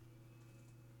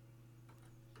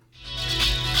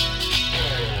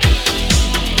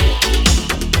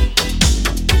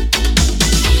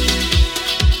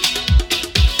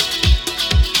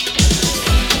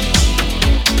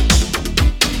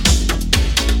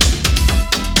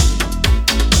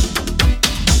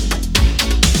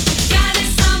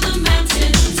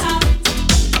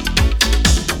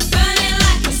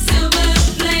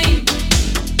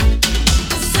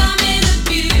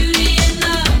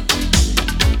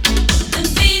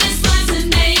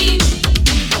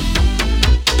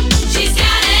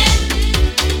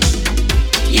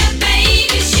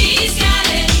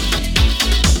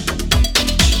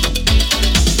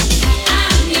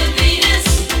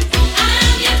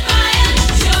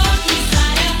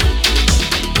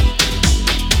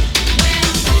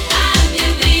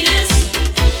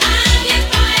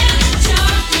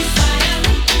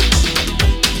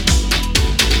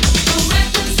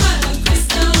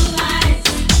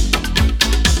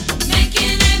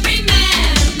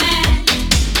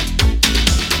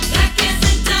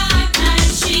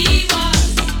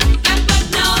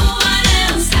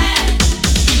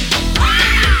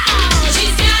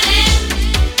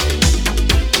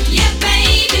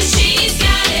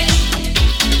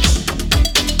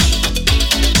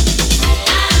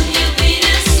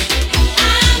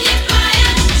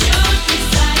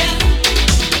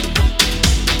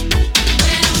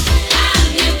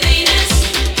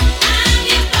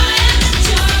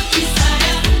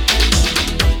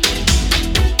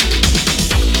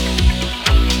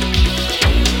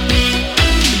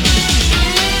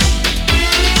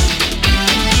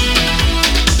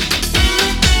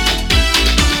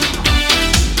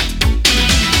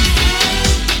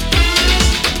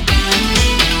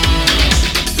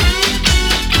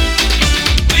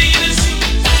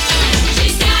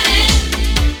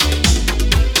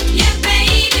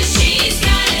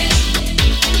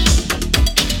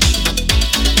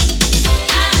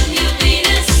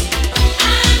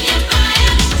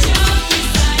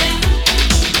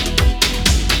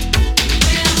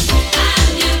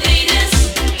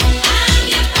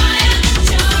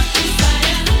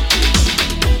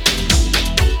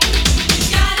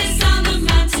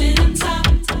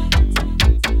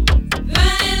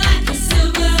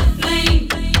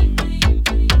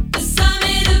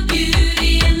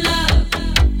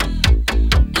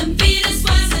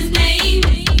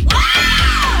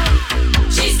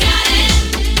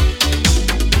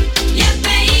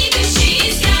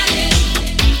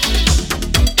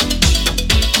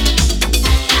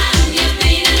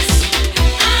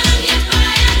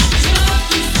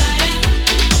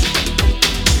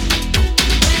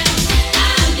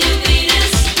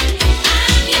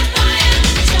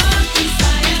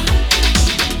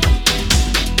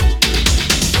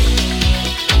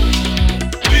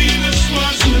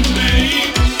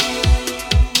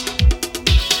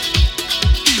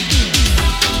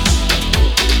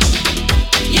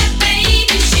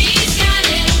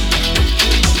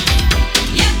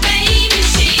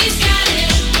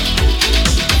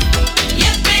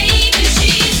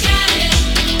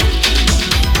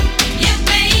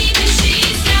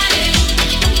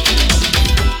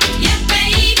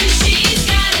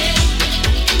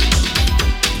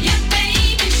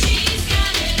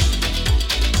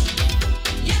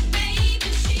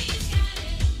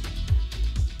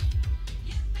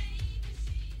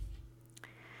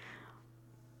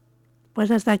 Pues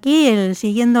hasta aquí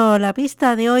siguiendo la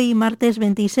pista de hoy, martes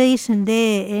 26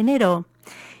 de enero,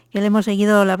 que le hemos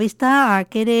seguido la pista a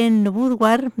Keren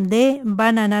Woodward de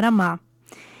Bananarama.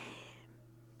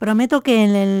 Prometo que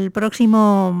en el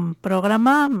próximo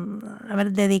programa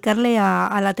dedicarle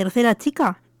a la tercera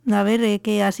chica, a ver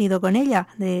qué ha sido con ella,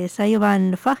 de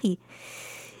Sayoban Faji.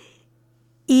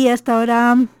 Y hasta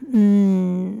ahora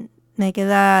me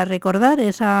queda recordar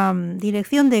esa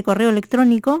dirección de correo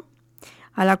electrónico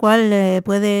a la cual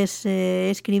puedes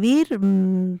escribir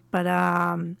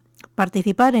para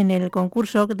participar en el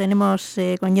concurso que tenemos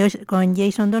con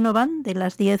Jason Donovan de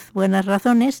las 10 buenas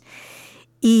razones.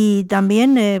 Y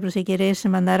también, pues si quieres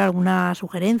mandar alguna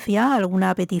sugerencia,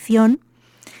 alguna petición,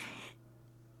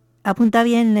 apunta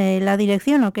bien la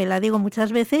dirección, aunque la digo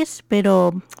muchas veces,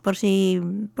 pero por si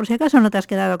acaso no te has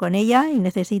quedado con ella y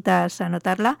necesitas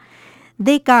anotarla,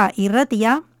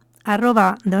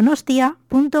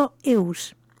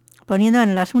 dkirratia@donostia.eus, poniendo en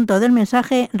el asunto del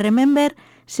mensaje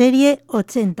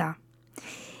RememberSerie80.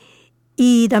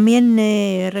 Y también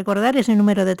recordar ese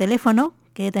número de teléfono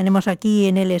que tenemos aquí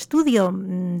en el estudio,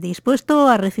 dispuesto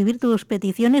a recibir tus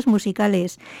peticiones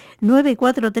musicales,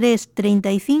 943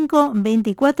 35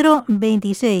 24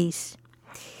 26.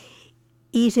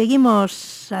 Y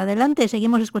seguimos adelante,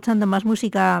 seguimos escuchando más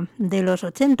música de los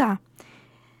 80.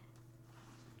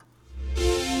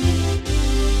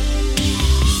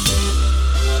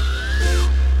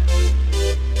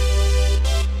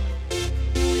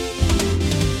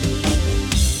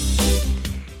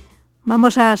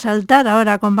 Vamos a saltar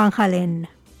ahora con Van Halen.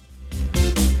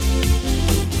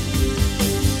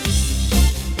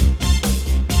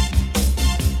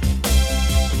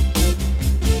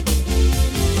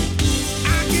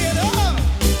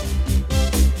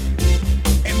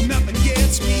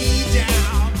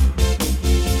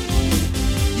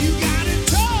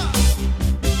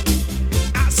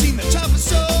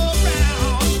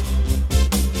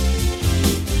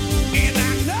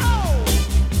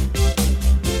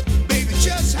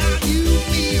 Just how you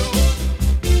feel.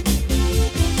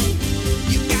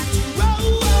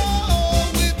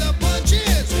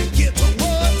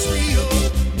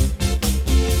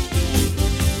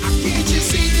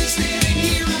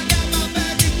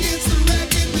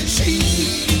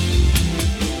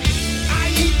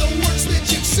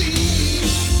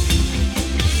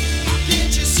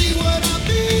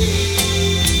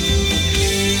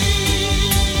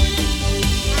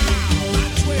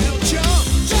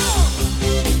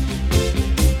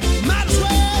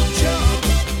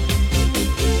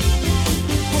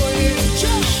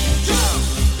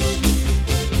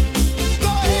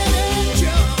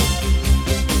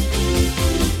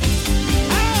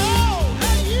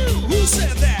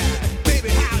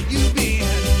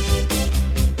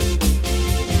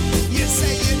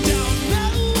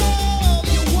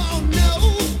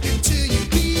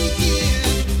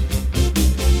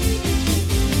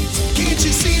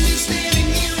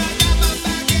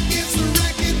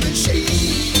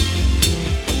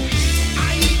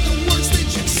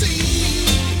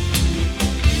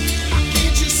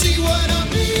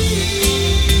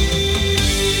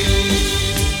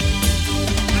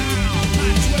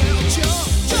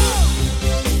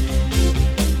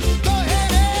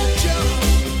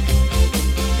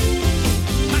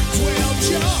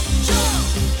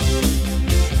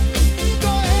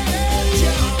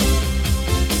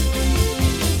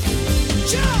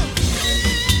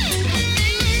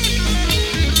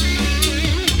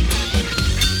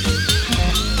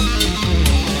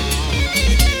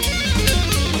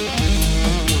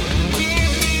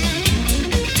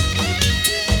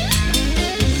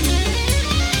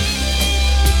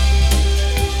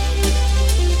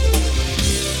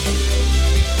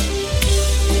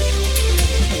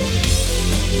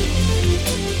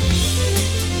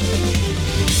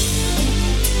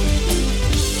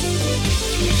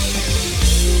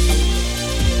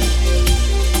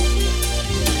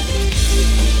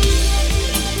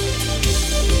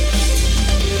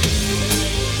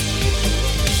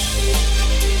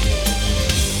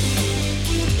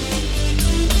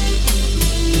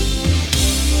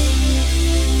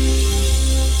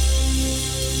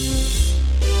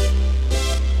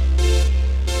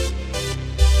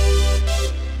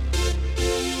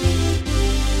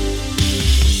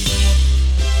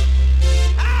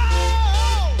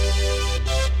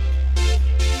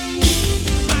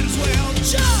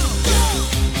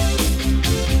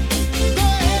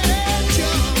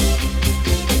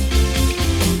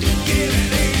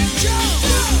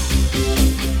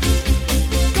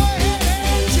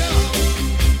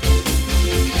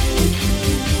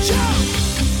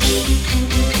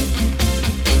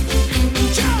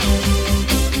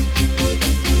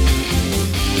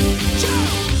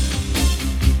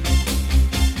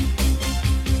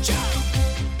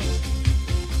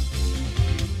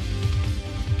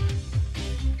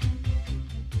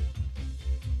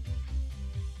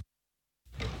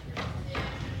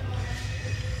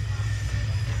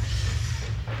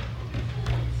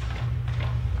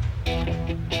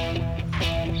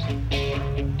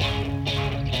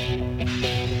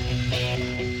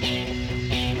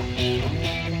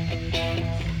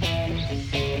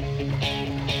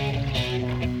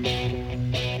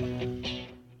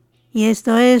 Y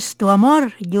esto es Tu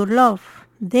Amor, Your Love,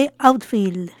 de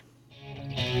Outfield.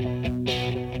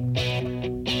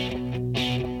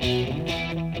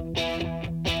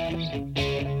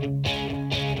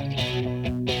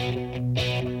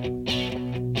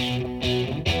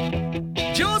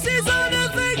 Josie's on a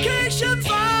vacation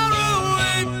far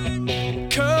away.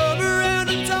 Come around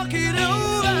and talk it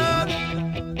over.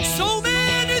 So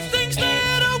many things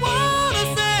that I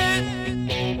wanna say.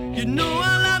 You know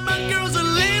I like my girls a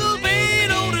little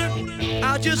bit older.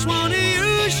 I just wanna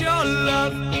use your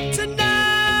love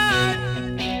tonight.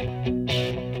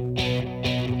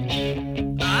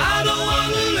 I don't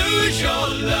wanna lose your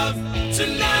love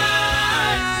tonight.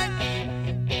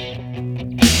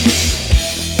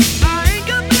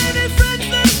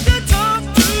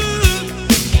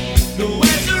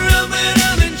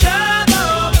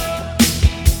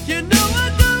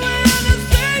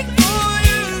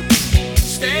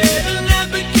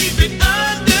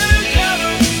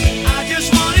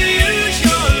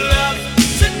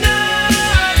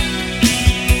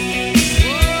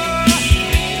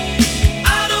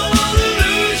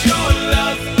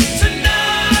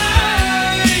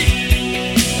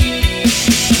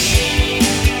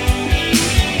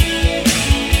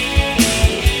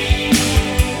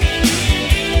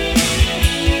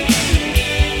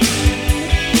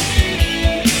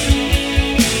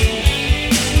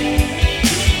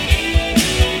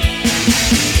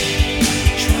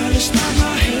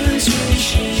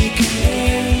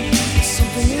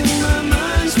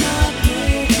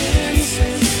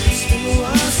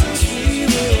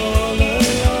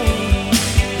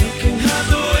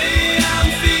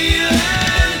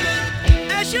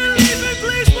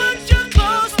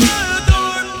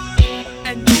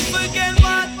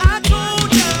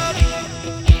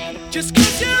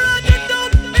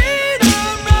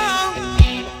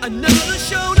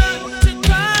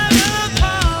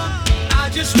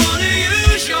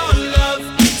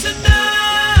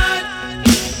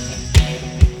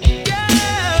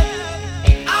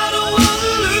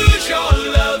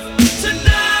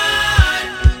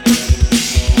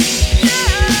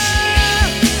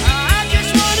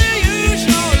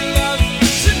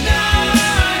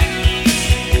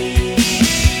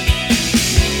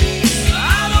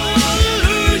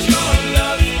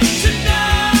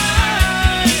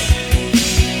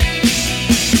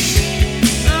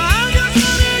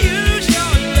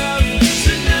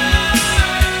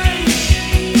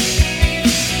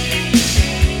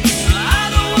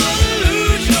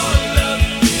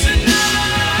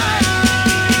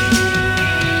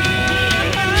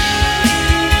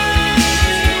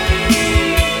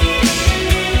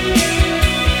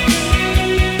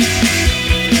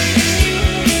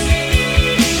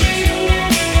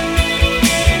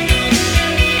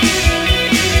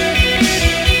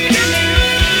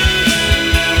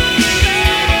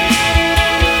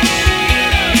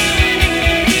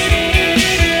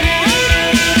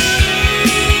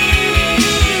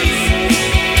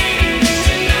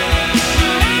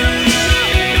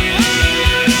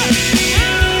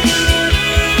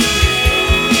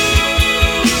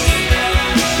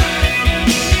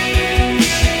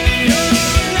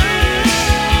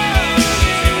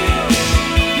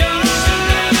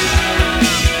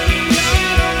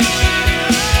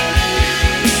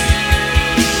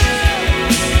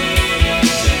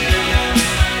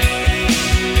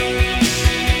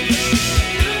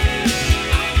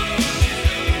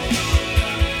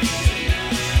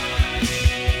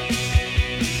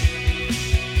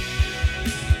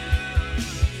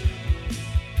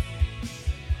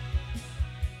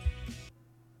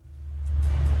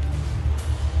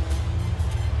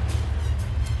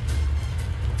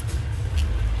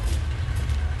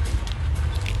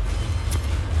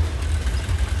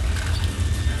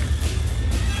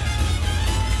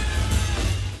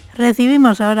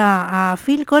 Recibimos ahora a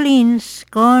Phil Collins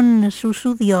con su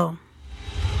estudio.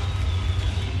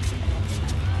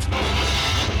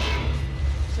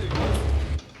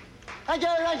 Thank you,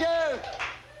 thank you.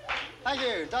 Thank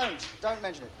you. Don't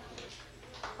mention it.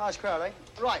 Nice crowd, eh?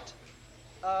 Right.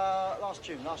 Last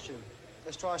tune.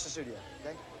 Let's try us the studio,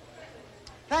 okay?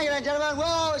 Thank you, then, gentlemen.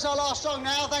 Well, it's our last song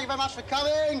now. Thank you very much for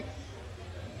coming.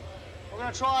 We're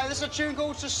going to try, this is a tune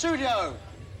called Studio.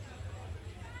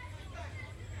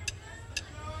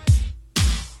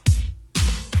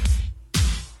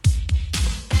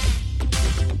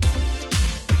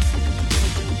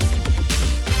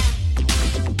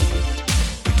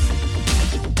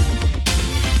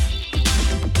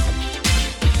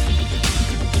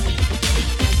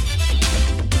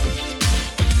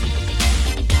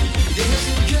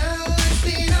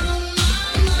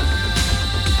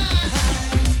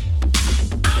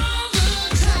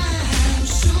 Time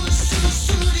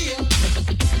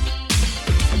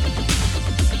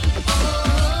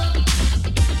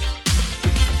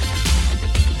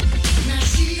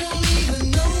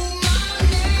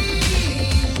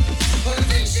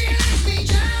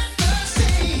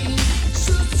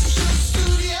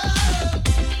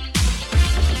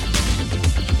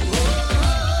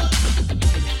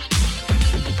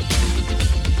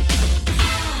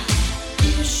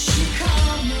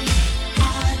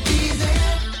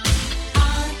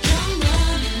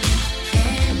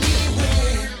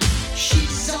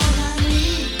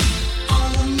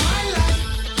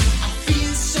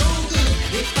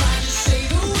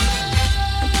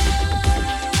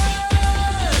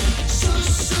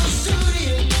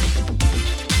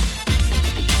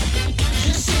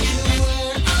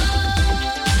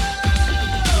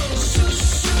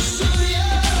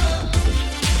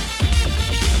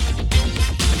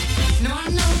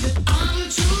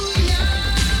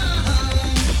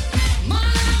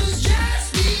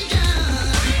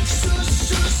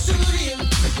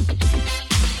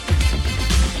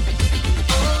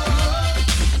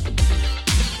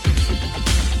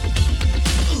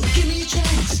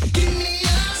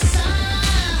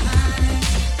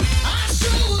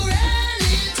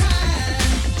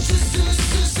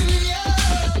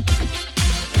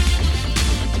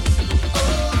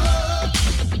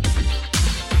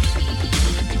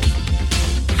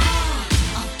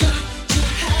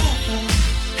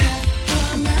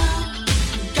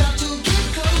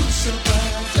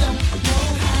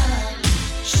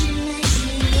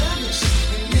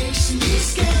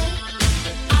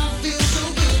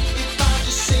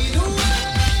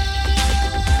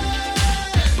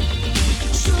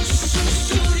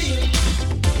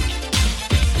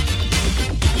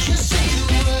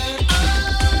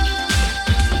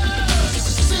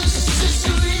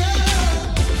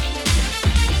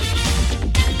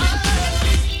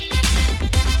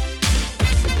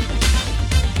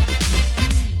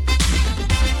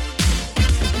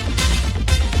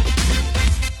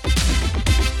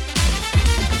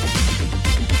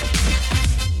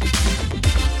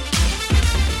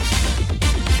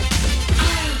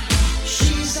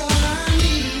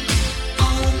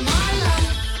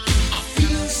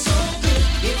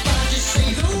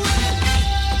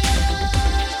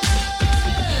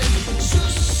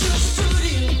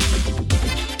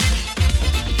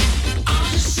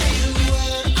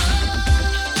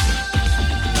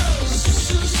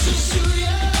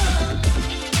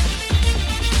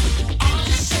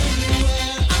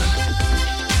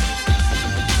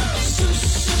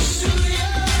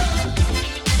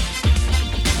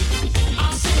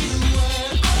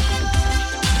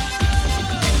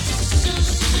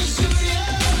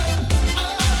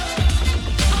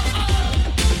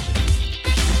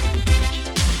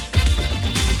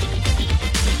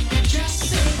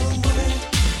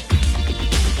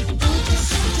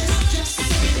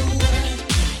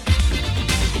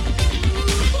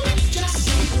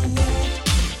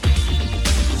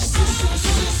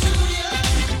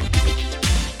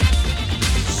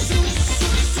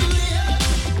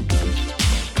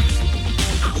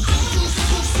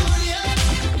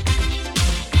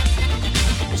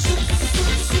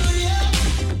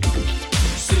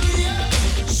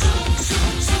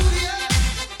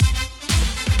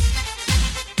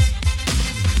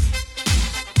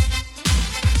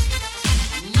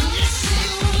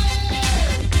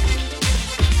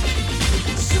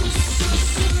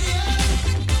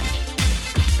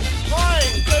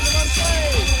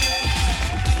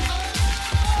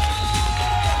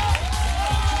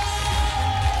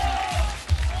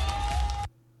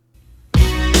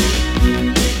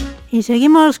Y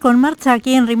seguimos con marcha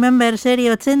aquí en Remember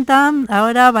Serie 80,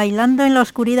 ahora bailando en la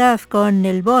oscuridad con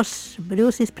el boss,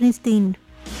 Bruce Springsteen.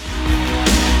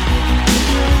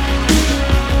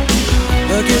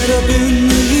 I get up in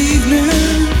the evening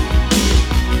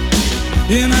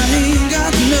and I ain't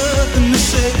got nothing to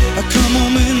say. I come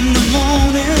home in the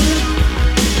morning,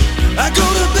 I go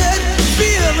to bed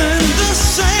feeling the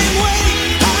same way.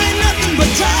 I ain't nothing but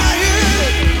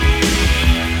tired,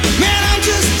 man, I'm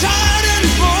just tired and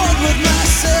bored with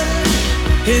myself.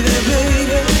 Hey there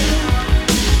baby,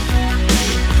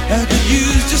 I could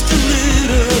use just a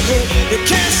little bit. You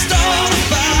can't start a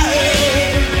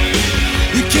fire,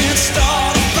 you can't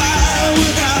start a fire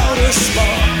without a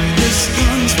spark. This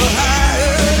gun's for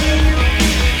hire,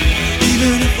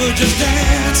 even if we're just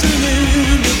dancing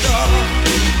in the dark.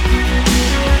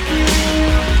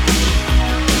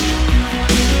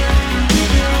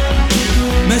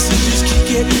 Messages keep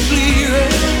getting clearer,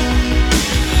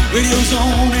 radio's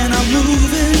on and I'm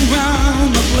moving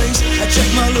round the place. I check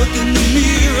my look in the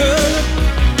mirror,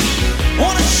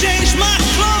 wanna change my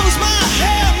clothes, my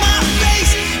hair, my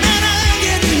face, and I ain't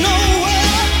getting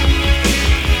nowhere.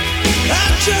 I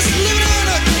just live in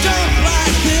a dump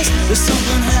like this. There's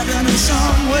something happening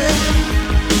somewhere,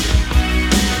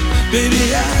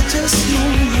 baby, I just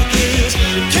know this.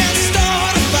 You can't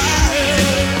start a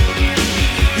fire,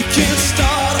 you can't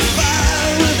start a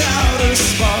fire without a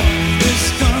spark.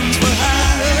 This gun's for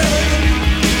hire,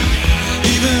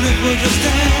 even if we're just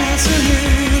dancing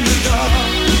in the dark.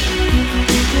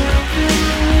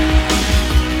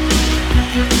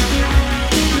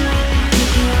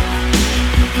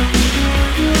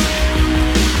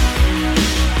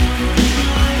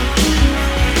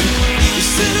 You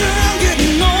sit around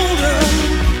getting older,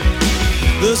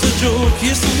 there's a joke,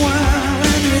 here's some wine,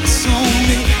 and it's on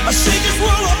me. I shake this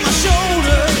world off my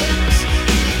shoulders.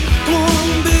 Come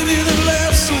on, baby, the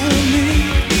laughs on me.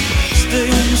 Stay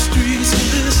on the streets of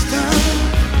this town,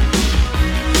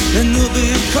 and they'll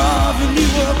be carving you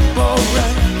up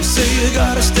alright. You say you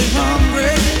gotta stay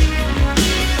hungry.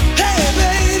 Hey,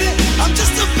 baby, I'm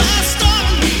just a fast star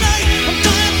tonight. I'm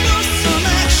dying for some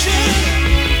action.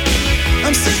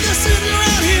 I'm sick of sitting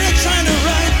around here trying to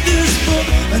write this book.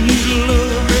 I need a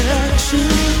love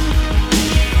reaction.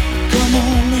 Come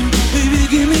on, baby,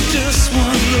 give me just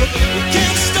one look. We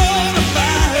can't start a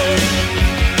fire,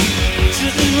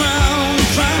 sitting around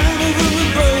crying over a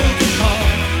broken heart.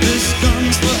 This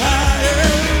gun's for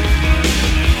hire,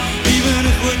 even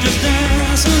if we're just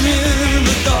dancing in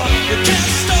the dark. We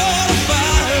can't start a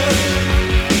fire,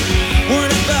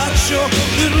 worried about your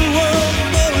little world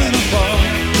falling apart.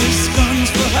 This gun's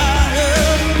for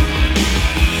hire,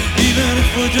 even if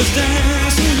we're just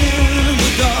dancing in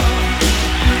the dark.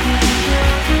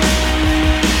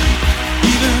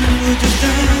 Even if we're just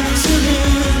dancing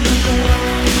in the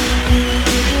dark. Even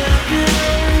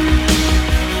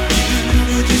if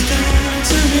we're just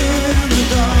dancing in the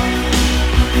dark.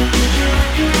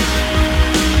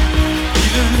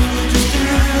 Even if we're just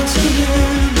dancing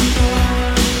in the dark.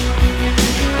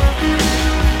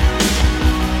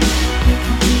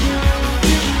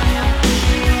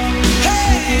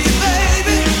 Hey,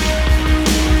 baby.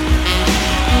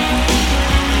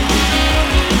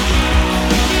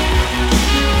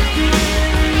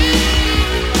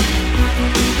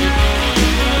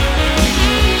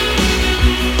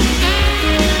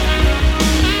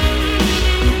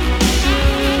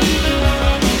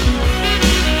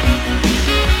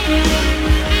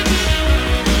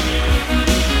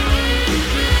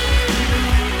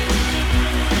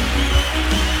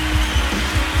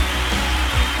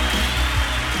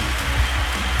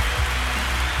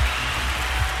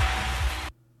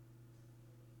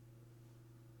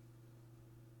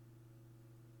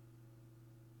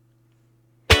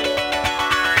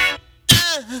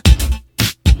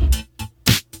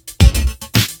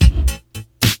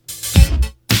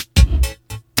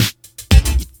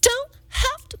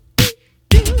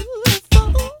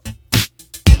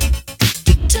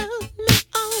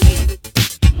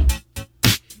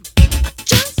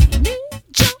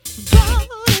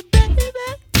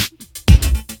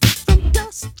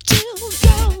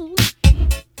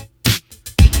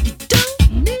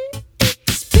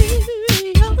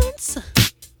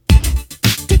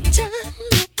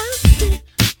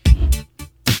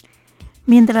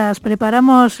 Mientras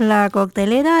preparamos la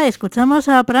coctelera, escuchamos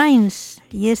a Prince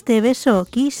y este beso,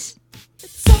 Kiss.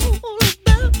 It's all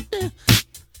about the.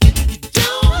 You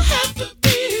don't have to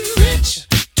be rich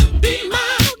to be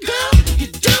my girl. You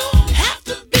don't have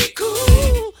to be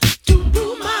cool to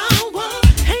rule my world.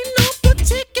 Ain't no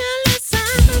particular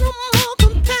sign I'm more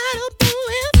compatible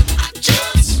with. I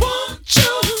just want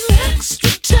your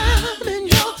extra time and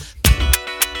your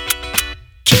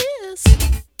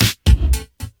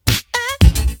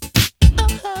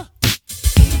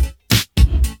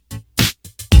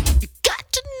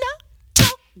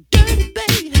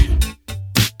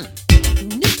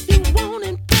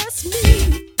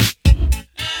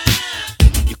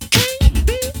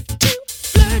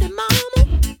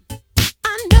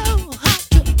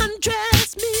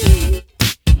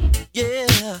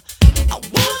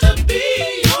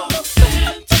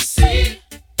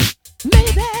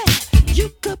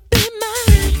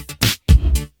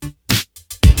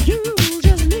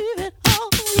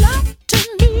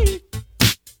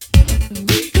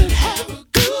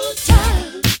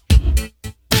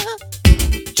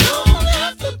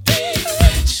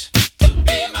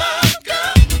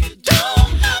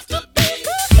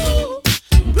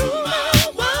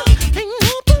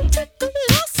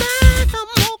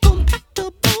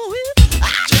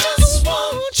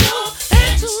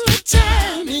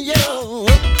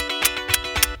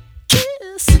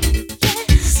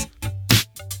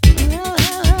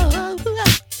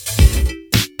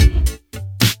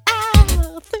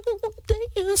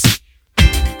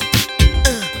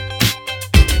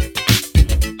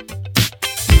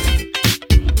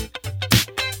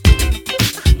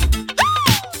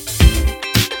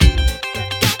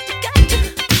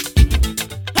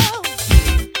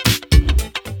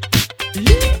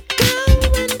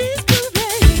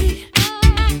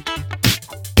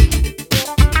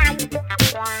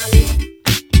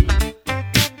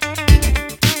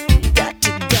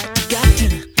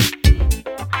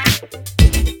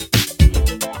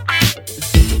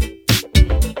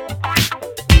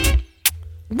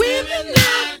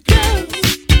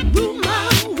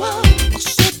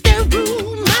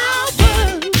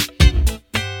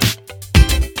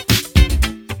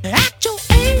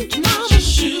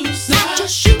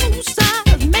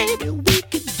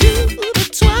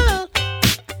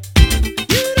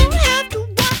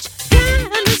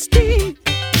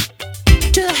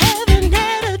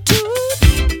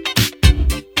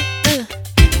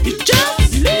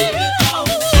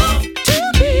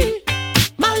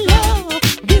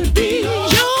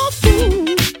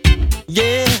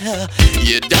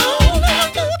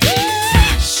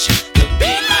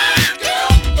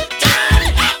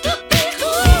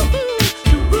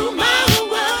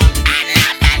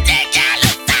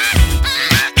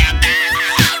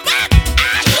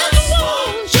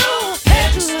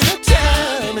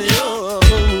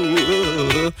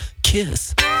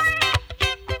kiss.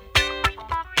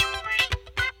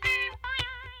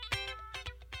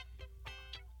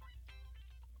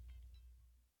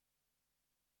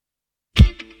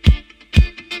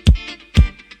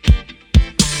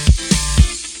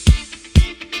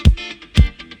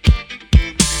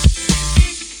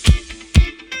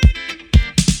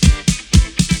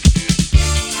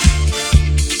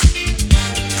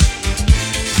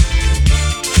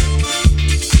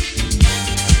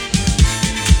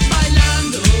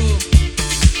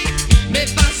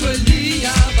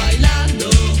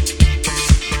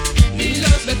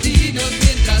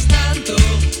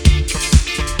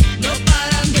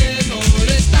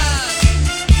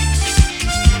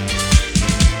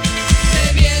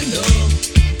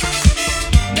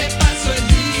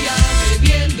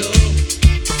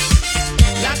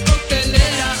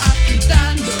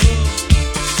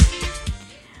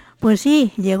 Pues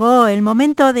sí, llegó el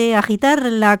momento de agitar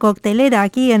la coctelera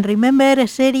aquí en Remember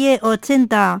Serie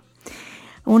 80,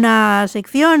 una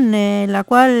sección en la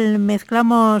cual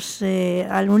mezclamos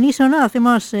al unísono,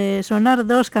 hacemos sonar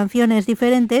dos canciones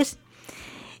diferentes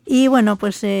y bueno,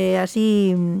 pues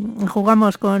así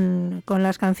jugamos con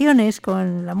las canciones,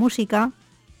 con la música.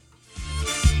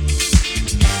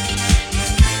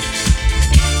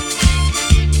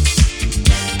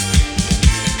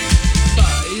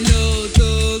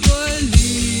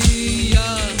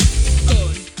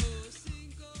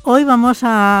 Hoy vamos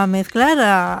a mezclar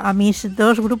a mis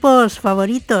dos grupos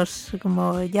favoritos,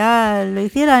 como ya lo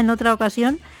hiciera en otra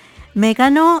ocasión,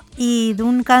 Mecano y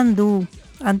Duncan Du.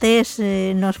 Antes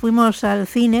nos fuimos al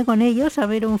cine con ellos a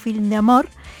ver un film de amor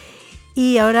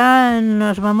y ahora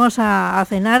nos vamos a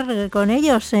cenar con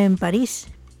ellos en París.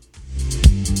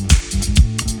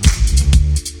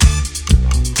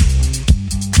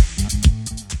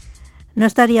 No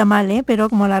estaría mal, pero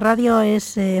como la radio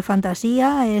es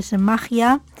fantasía, es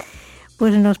magia,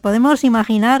 pues nos podemos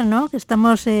imaginar, ¿no?, que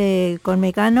estamos con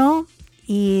Mecano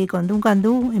y con Duncan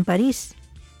Du en París.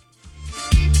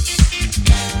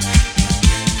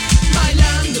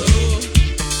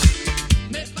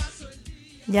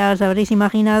 Ya os habréis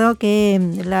imaginado que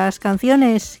las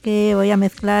canciones que voy a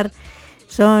mezclar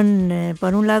son,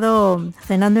 por un lado,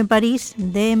 Cenando en París,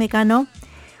 de Mecano,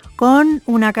 con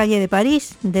Una calle de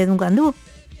París, de Duncan Du.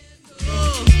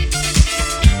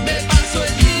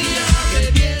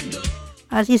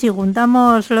 Así, si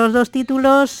juntamos los dos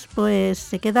títulos, pues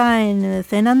se queda en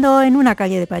Cenando en una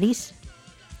calle de París.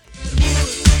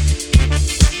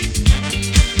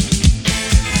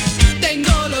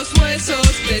 Tengo los huesos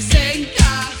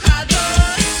desencajados,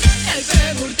 el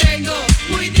fémur tengo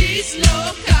muy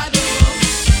dislocado,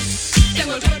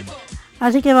 tengo el cuerpo.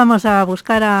 Así que vamos a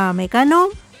buscar a Mecano,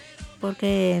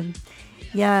 porque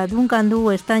ya Duncan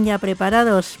Du están ya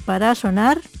preparados para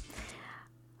sonar.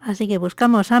 Así que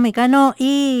buscamos a Mecano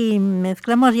y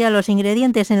mezclamos ya los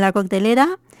ingredientes en la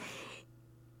coctelera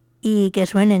y que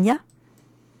suenen ya.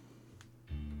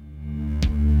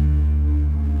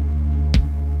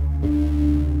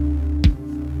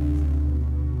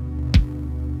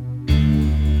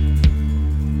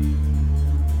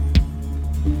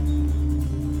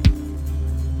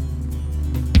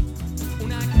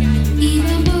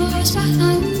 Íbamos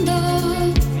bajando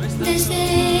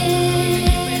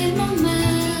desde el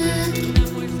Montmartre,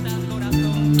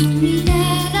 tu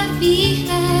mirada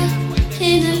fija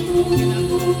en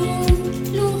algún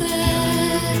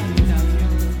lugar,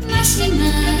 más y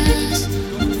más,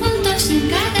 juntos en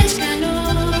cada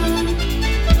escalón.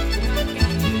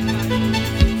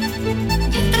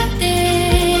 Yo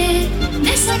traté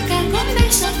de sacar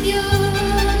conversación.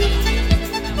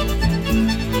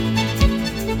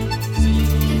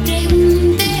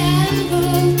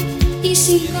 Y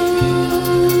sin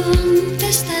contestar,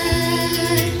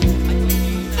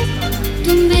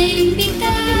 tú me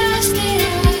invitaste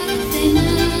a cenar,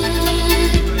 cenando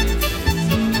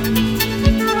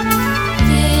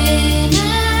en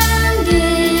París, cenando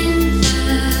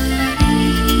en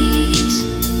París.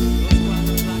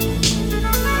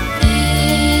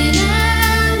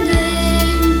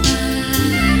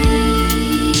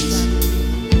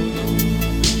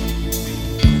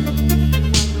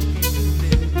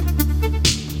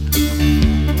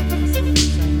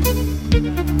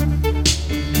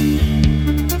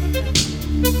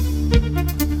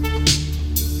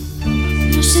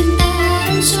 Nos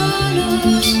sentaron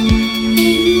solos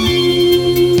en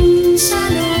un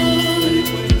salón.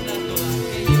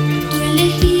 Tú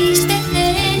elegiste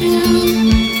cena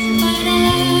para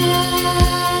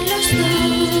los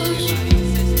dos.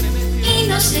 Y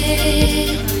no sé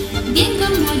bien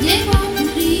cómo llegó a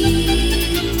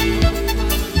ocurrir.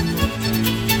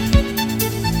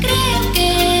 Creo que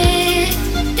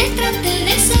te traté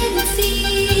de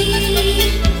seducir.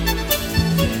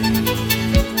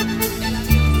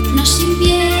 Nos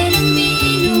sirvieron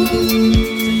vino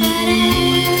para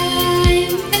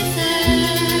empezar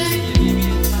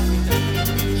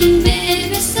y me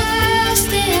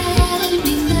besaste al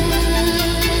brindar,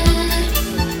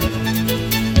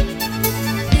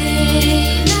 cenando en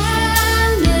París,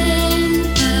 cenando en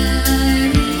París.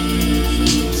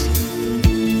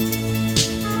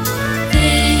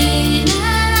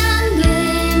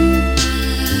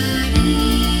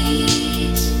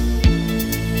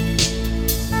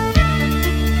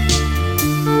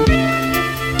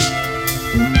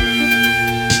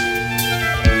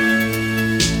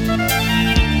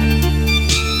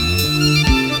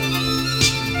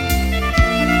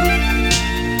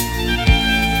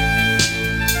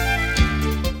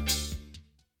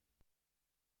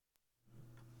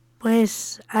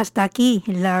 Pues hasta aquí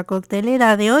la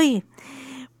coctelera de hoy,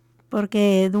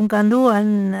 porque Duncan Du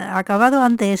han acabado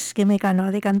antes que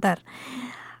Mecano de cantar.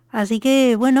 Así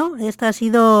que bueno, esta ha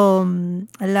sido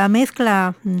la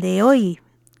mezcla de hoy,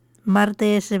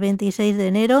 martes 26 de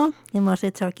enero, que hemos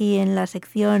hecho aquí en la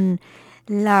sección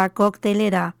La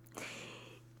Coctelera.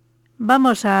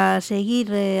 Vamos a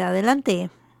seguir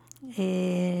adelante.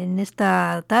 En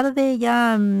esta tarde,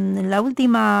 ya en la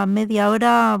última media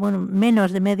hora, bueno,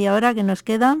 menos de media hora que nos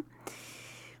queda,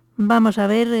 vamos a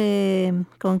ver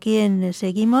con quién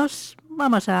seguimos.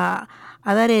 Vamos a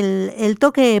dar el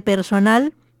toque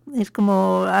personal, es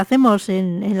como hacemos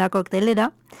en la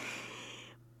coctelera.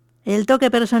 El toque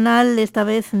personal esta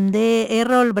vez de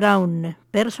Errol Brown,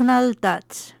 Personal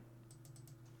Touch.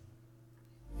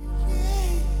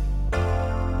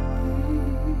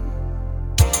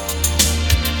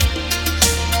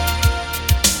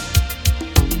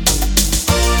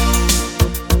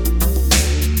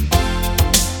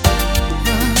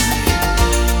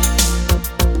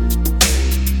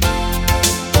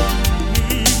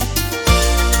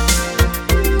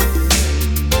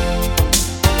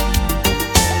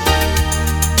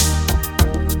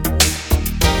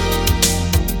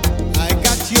 I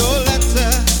got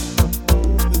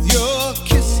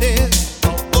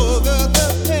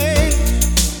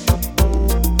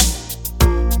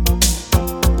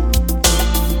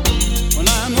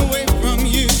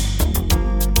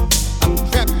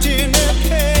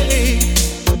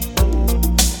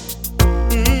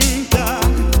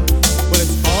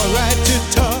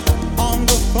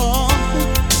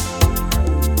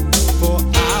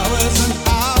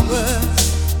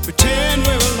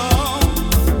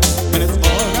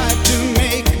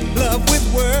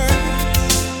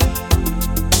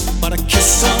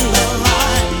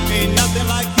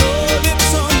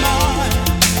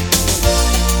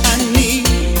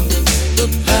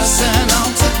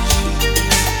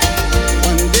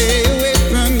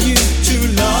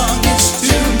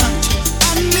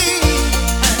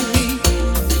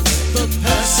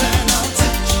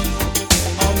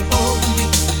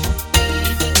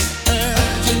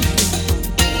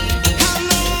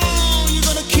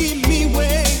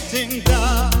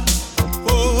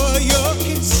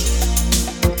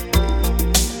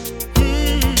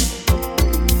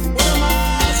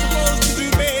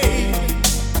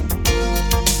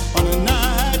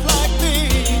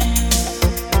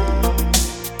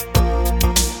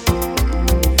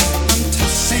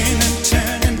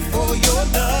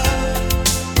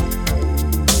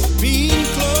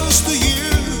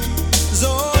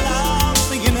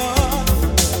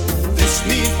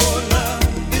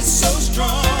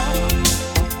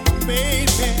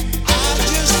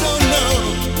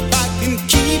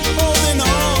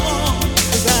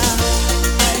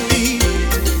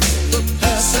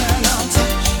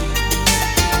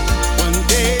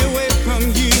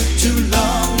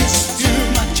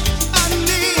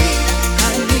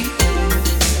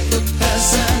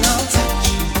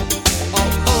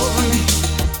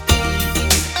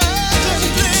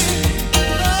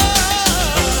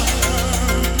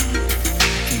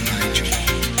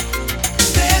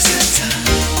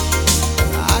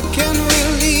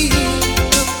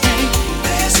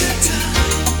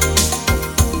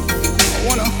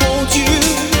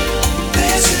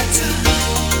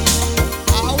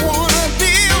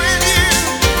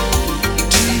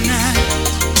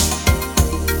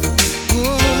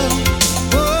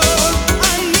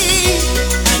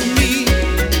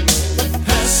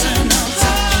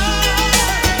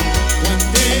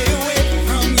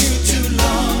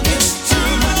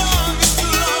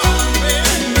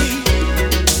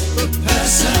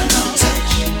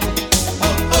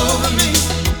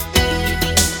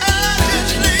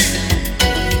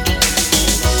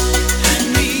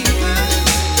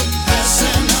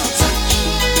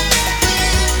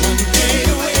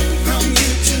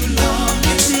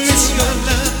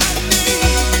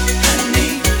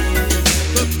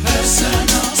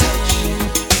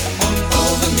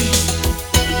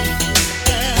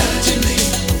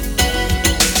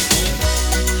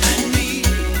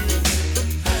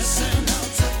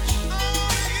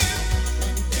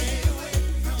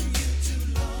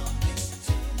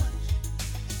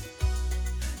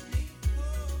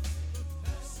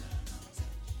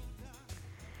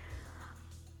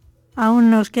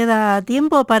Aún nos queda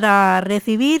tiempo para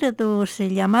recibir tus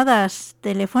llamadas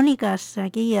telefónicas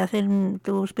aquí y hacer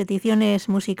tus peticiones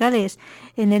musicales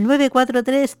en el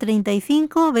 943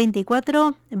 35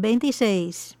 24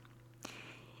 26.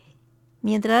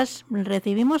 Mientras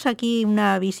recibimos aquí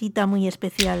una visita muy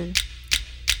especial.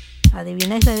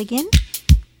 ¿Adivináis la de quién?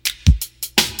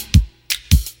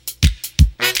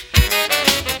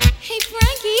 Hey,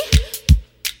 Frankie.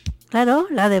 Claro,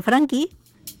 la de Frankie.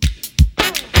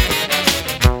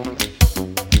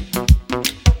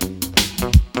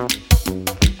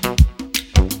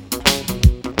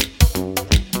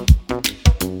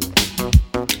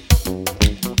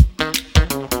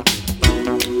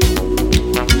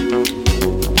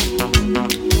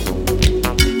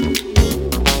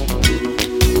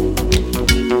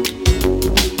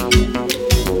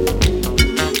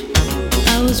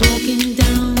 I was walking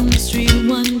down the street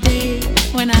one day.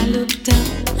 When I looked up,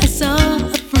 I saw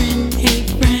a friend. Hey,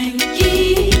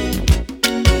 Frankie,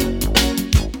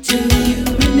 do you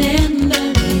remember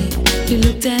me? You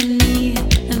looked at me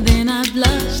and then I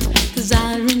blushed, 'cause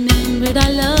I remembered I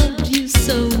loved you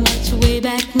so much way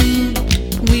back when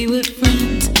we were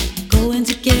friends, going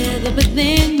together, but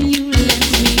then you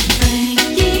left me.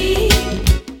 Frankie,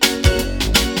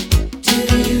 do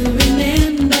you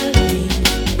remember me?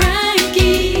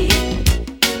 Frankie,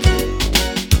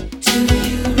 do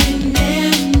you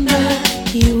remember?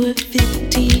 You were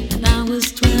 15 and I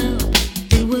was 12.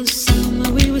 It was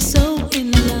summer, we were so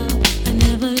in love. I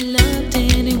never loved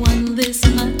anyone this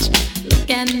much. Look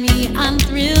at me, I'm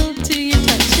thrilled to your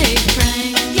touch. Hey,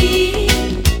 Frankie,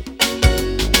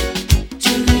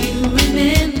 do you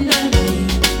remember me?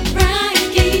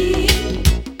 Frankie,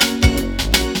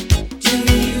 do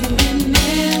you remember?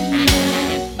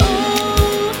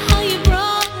 Oh, how you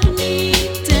brought me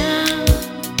down,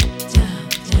 down,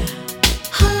 down.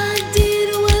 All I did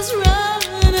was run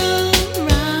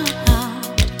around.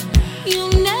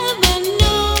 You'll never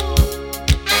know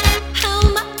how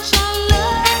much I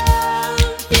love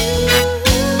you.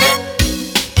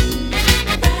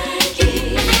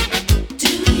 Frankie, do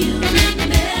you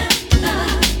remember?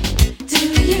 Do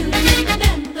you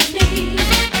remember me?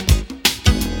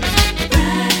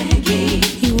 Frankie,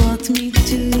 you walked me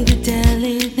to the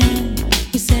deli then.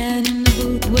 We sat in the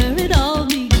booth where it all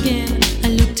began. I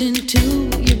looked into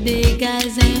your big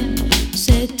eyes and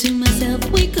said to myself,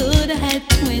 we could have had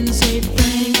twins. Say,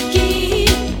 Frankie,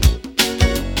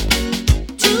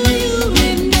 do you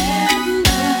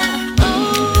remember?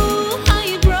 Oh, how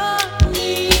you brought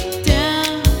me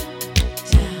down,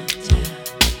 down, down.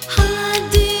 All I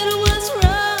did was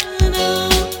run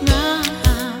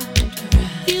around.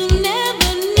 You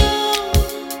never know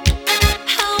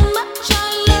how much I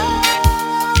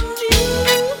loved you.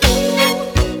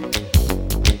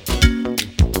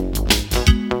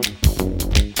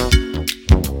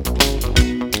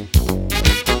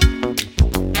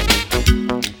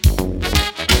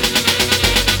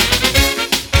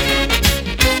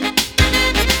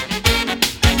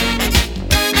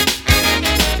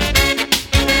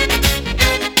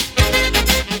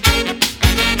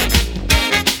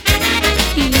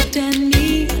 You looked at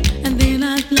me and then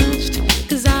I blushed,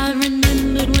 'cause I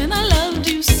remembered when I loved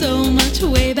you so much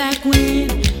way back when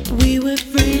we were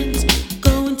friends,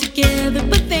 going together,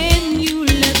 but then you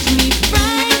left me.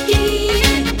 Frankie,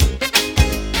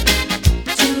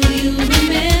 do you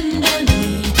remember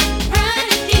me?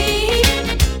 Frankie,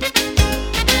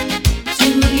 do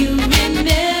you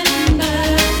remember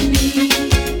me? Frankie,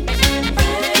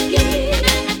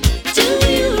 do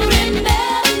you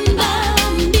remember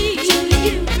me? Do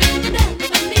you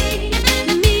remember me?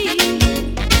 Me,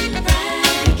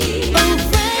 Frankie. Oh,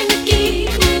 Frankie,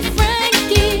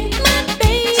 my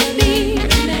baby.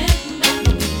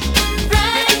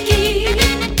 Frankie,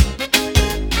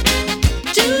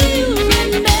 do you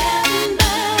remember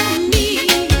me?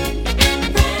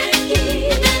 Frankie,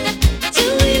 do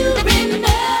you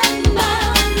remember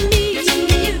me? Do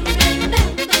you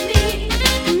remember me?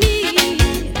 Me,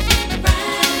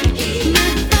 Frankie,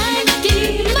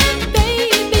 my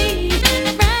baby.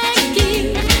 Frankie,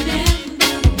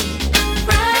 remember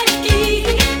Frankie,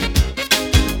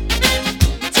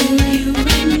 do you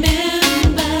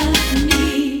remember me?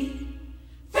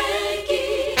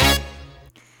 Frankie.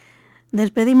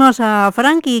 Despedimos a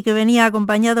Frankie, que venía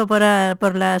acompañado por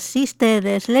las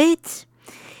Sister Slates,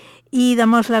 y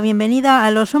damos la bienvenida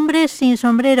a los hombres sin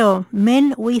sombrero,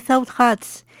 Men Without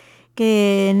Hats,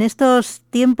 que en estos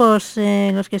tiempos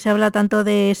en los que se habla tanto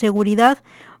de seguridad,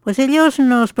 pues ellos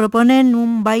nos proponen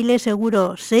un baile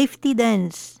seguro, Safety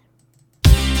Dance.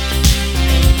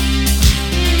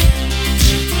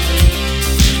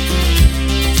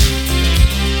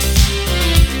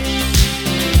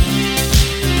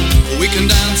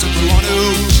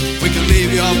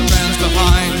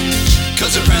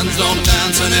 don't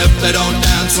dance, and if they don't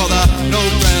dance, well, they're no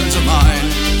friends of mine.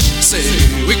 See,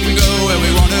 we can go where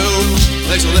we want to,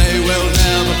 places they will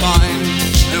never find.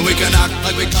 And we can act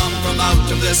like we come from out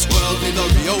of this world, leave the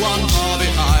real one far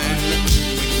behind.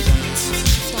 We can dance.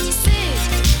 What you say?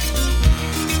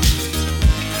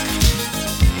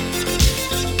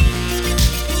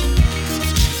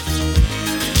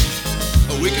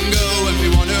 We can go when we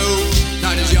want to,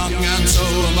 night is young and so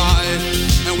am I.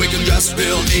 And we can dress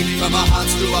real neat from our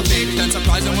hearts to our feet and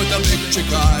surprise them with a victory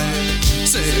cry.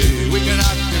 Say, we can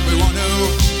act if we want to,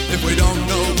 if we don't,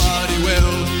 nobody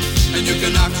will. And you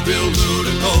can act real rude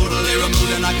and totally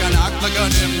removed, and I can act like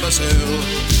an imbecile.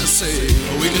 Say,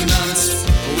 we can dance,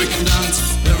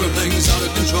 everything's out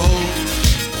of control.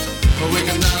 We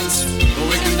can dance,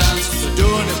 we're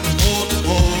doing it from pole to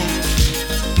pole.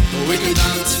 We can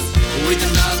dance,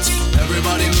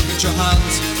 everybody look at your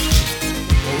hands.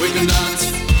 We can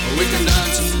dance,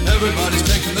 everybody's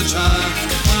taking the chance.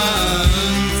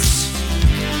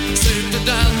 Safe to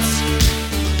dance,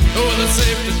 oh, it's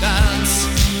safe to dance.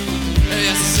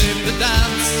 Yes, it's safe to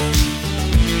dance.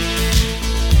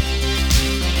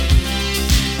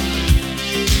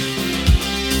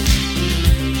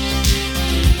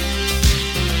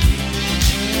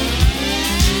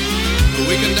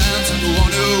 We can dance if we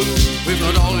want to. We've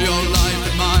got all your life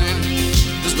in mind.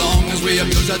 As long as we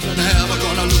abuse it, never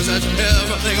gonna lose it.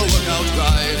 Everything will work out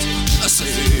right. I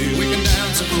say we can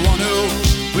dance if we want to.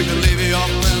 We can leave your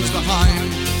friends behind,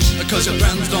 because your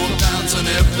friends don't dance, and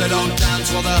if they don't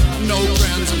dance, well, they're no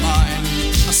friends of mine.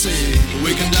 I say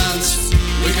we can dance,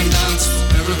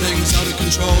 everything's out of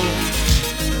control.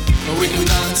 We can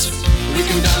dance, we're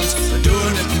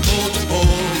doing it from pole to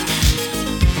pole.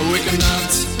 We can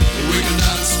dance,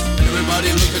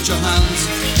 everybody look at your hands.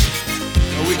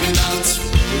 We can dance,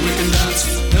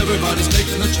 everybody's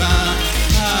taking the chance.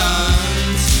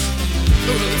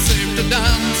 Well, it's safe to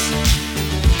dance,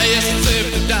 yes, it's safe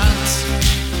to dance.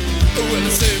 Well,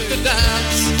 it's safe to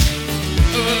dance,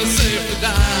 well, it's safe to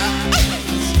dance.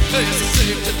 Yes, it's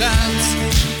safe to dance,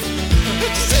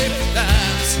 it's safe to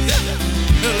dance.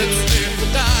 Well, it's safe to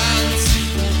dance,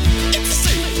 it's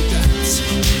safe to dance.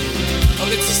 Oh,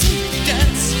 it's a safety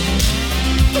dance.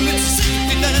 Oh, it's a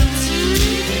safety dance.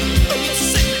 Oh, it's a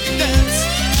safety dance.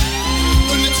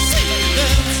 Oh, it's a safety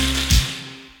dance.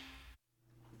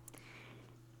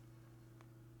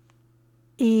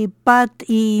 Y Pat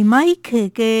y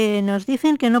Mike, que nos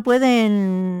dicen que no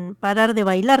pueden parar de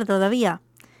bailar todavía.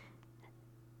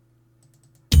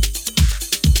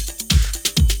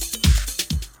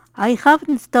 I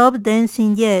haven't stopped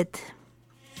dancing yet.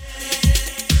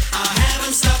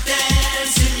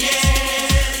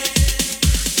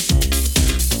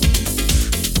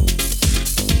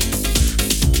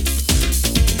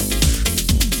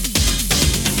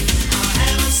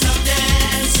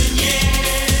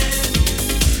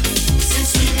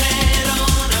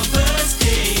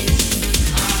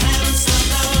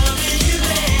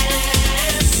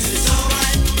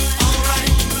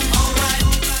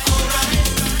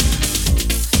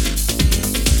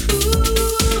 Ooh.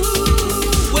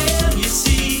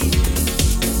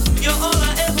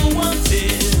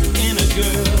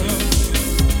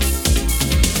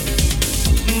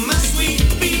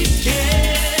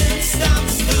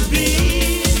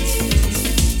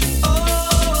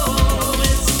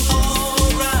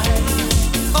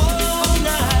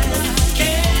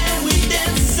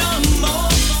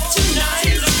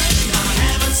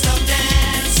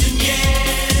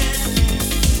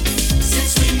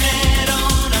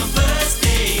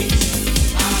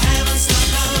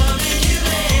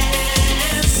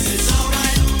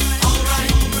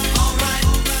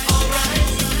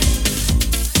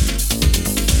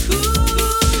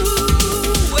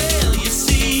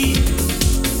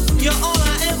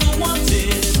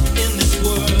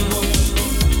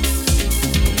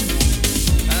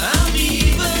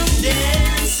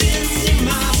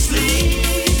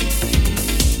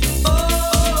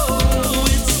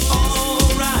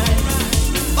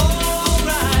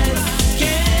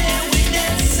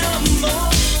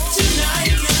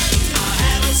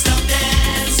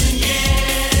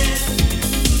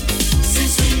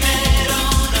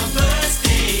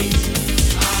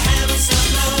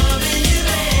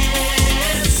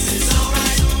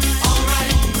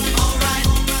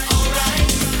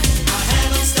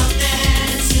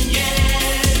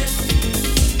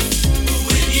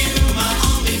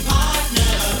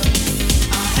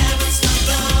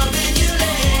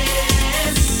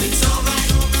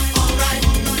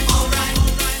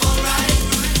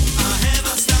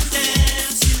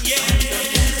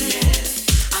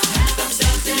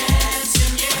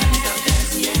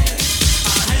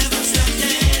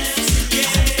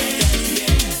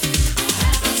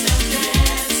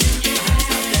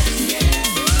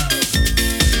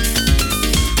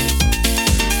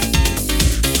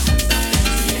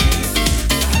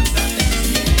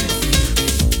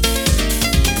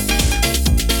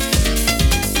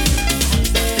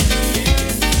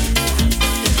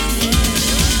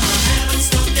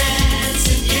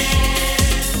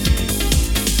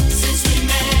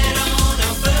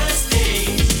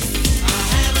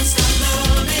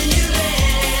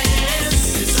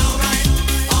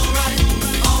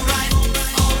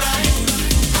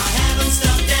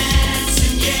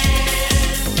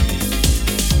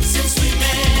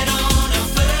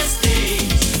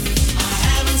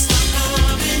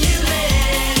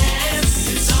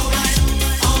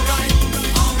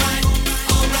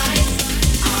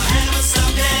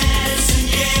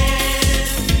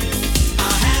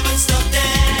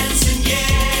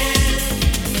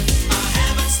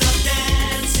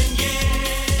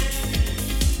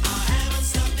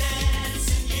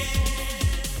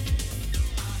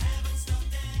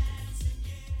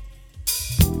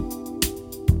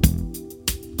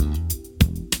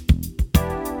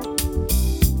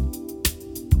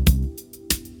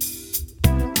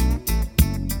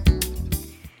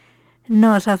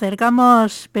 Nos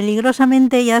acercamos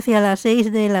peligrosamente ya hacia las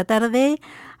 6 de la tarde,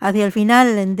 hacia el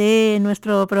final de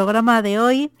nuestro programa de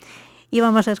hoy, y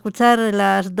vamos a escuchar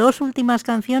las dos últimas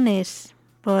canciones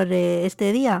por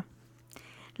este día.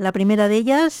 La primera de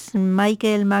ellas,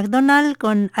 Michael McDonald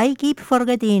con I Keep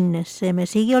Forgetting, se me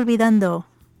sigue olvidando.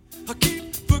 I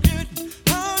keep forgetting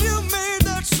how you made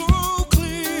that so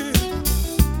clear.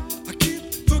 I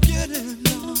keep forgetting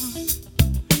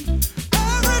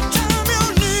every time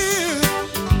you're near.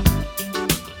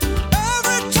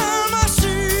 Every time I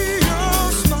see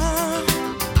your smile,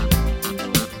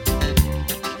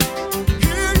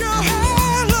 hear your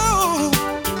hello,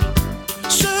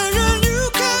 saying you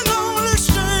can only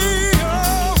stay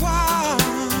a while.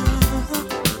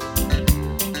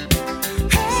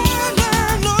 And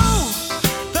I know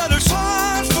that it's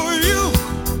hard for you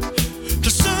to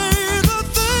say the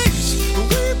things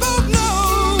we both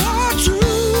know are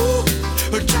true.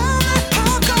 But tell me,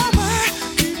 how come I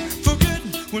keep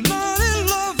forgetting we're not in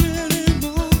love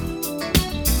anymore?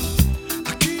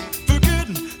 I keep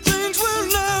forgetting things will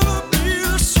never be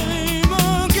the same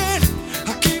again.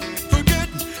 I keep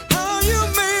forgetting how you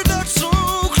made that so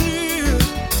clear.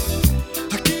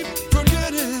 I keep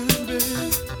forgetting,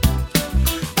 babe.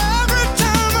 Every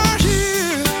time I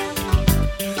hear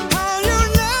how you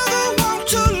never want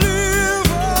to live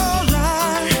a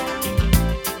lie,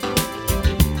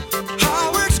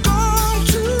 how it's gone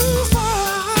too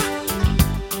far,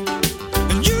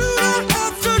 and you don't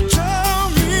have to tell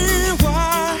me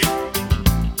why.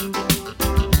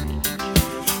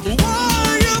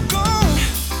 Why you gone,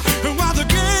 and why the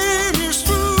game is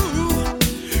through?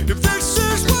 If this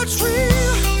is what's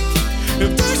real,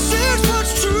 if this is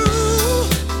what's true,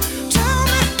 tell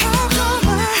me, how come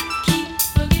I Keep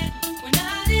forgetting we're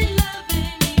not in love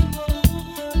anymore.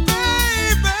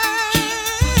 baby?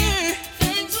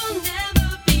 Things will never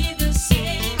be the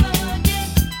same again.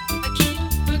 I keep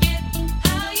forgetting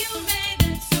how you made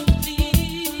it so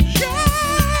clear.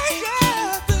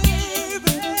 Yeah,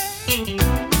 baby.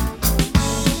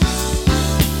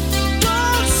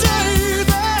 Don't say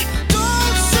that,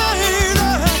 don't say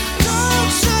that,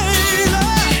 don't say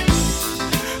that.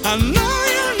 I know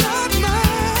you're not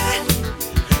mine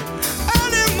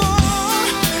anymore,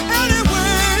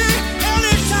 anyway,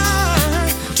 anytime.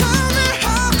 Tell me,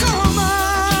 how come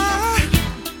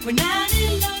We're not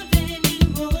in love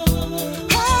anymore.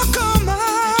 how come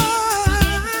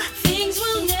Things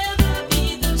will never be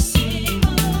the same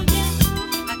again.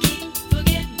 I keep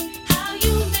forgetting how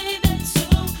you made that so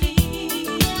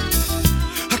clear.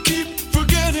 I keep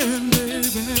forgetting,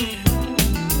 baby.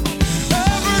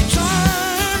 Every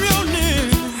time you're near,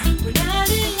 We're not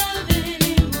in love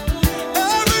anymore.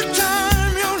 every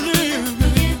time you're near,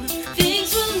 baby. Things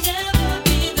will never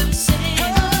be the same.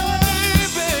 Hey,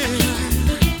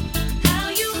 baby. How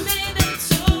you made that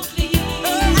so clear.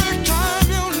 Every time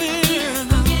you're near,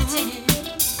 Forgetting.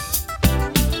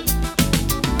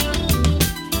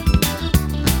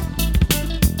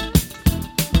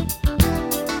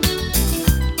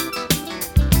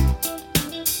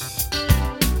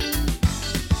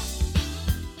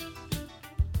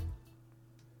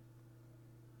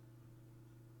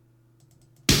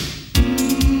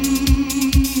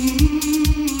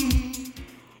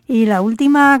 Y la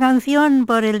última canción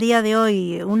por el día de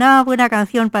hoy, una buena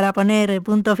canción para poner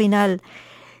punto final.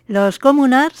 Los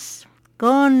Communards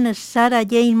con Sarah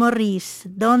Jane Morris,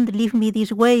 Don't Leave Me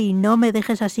This Way, no me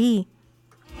dejes así.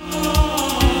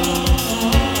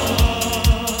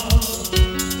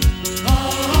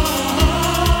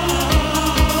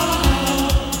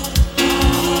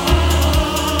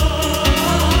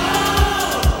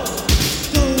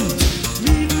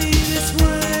 Leave me this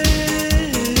way.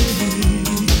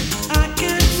 I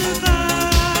can't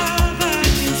survive. I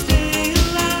can't stay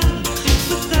alive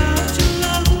without your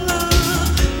love.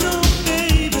 No,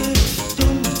 baby,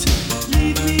 don't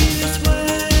leave me this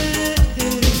way.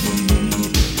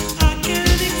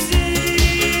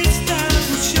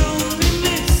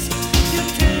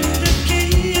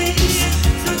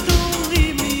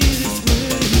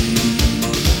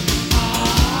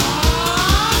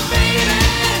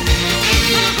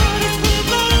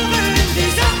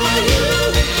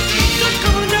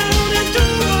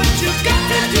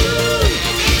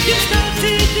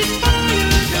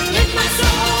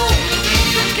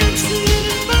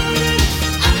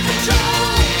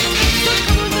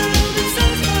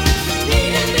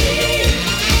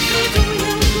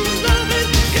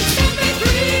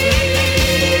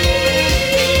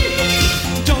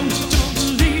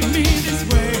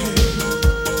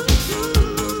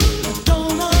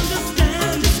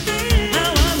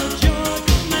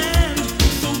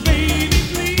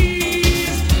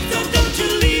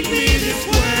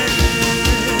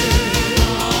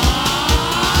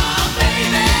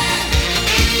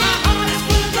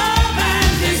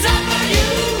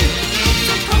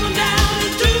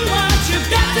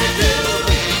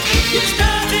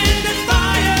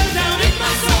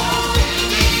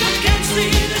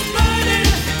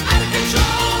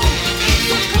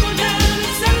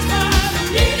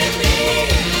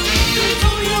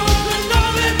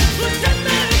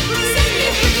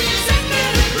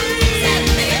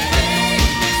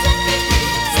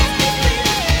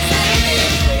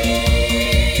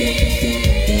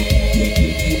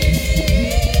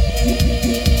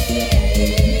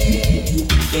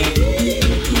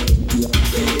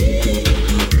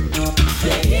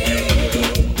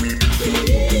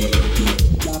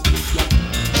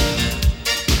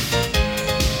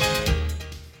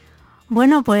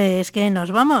 Bueno, pues que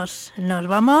nos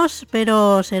vamos,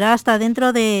 pero será hasta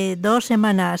dentro de 2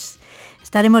 semanas.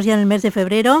 Estaremos ya en el mes de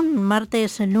febrero,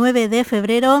 martes 9 de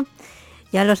febrero.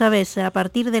 Ya lo sabes, a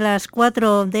partir de las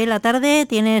 4 de la tarde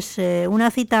tienes una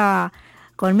cita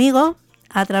conmigo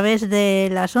a través de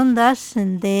las ondas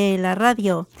de la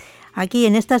radio. Aquí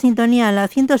en esta sintonía, la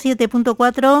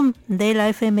 107.4 de la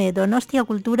FM Donostia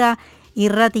Kultura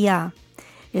Irratia.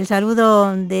 El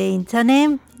saludo de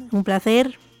Inchane, un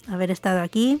placer haber estado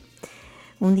aquí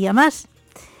un día más.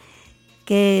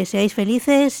 Que seáis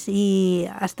felices y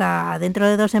hasta dentro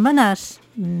de 2 semanas.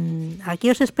 Aquí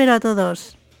os espero a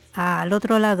todos, al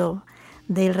otro lado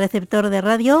del receptor de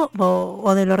radio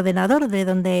o del ordenador,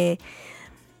 de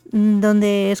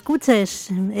donde escuches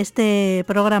este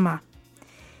programa.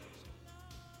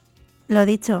 Lo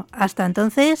dicho, hasta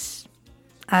entonces,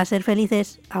 a ser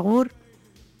felices. Agur.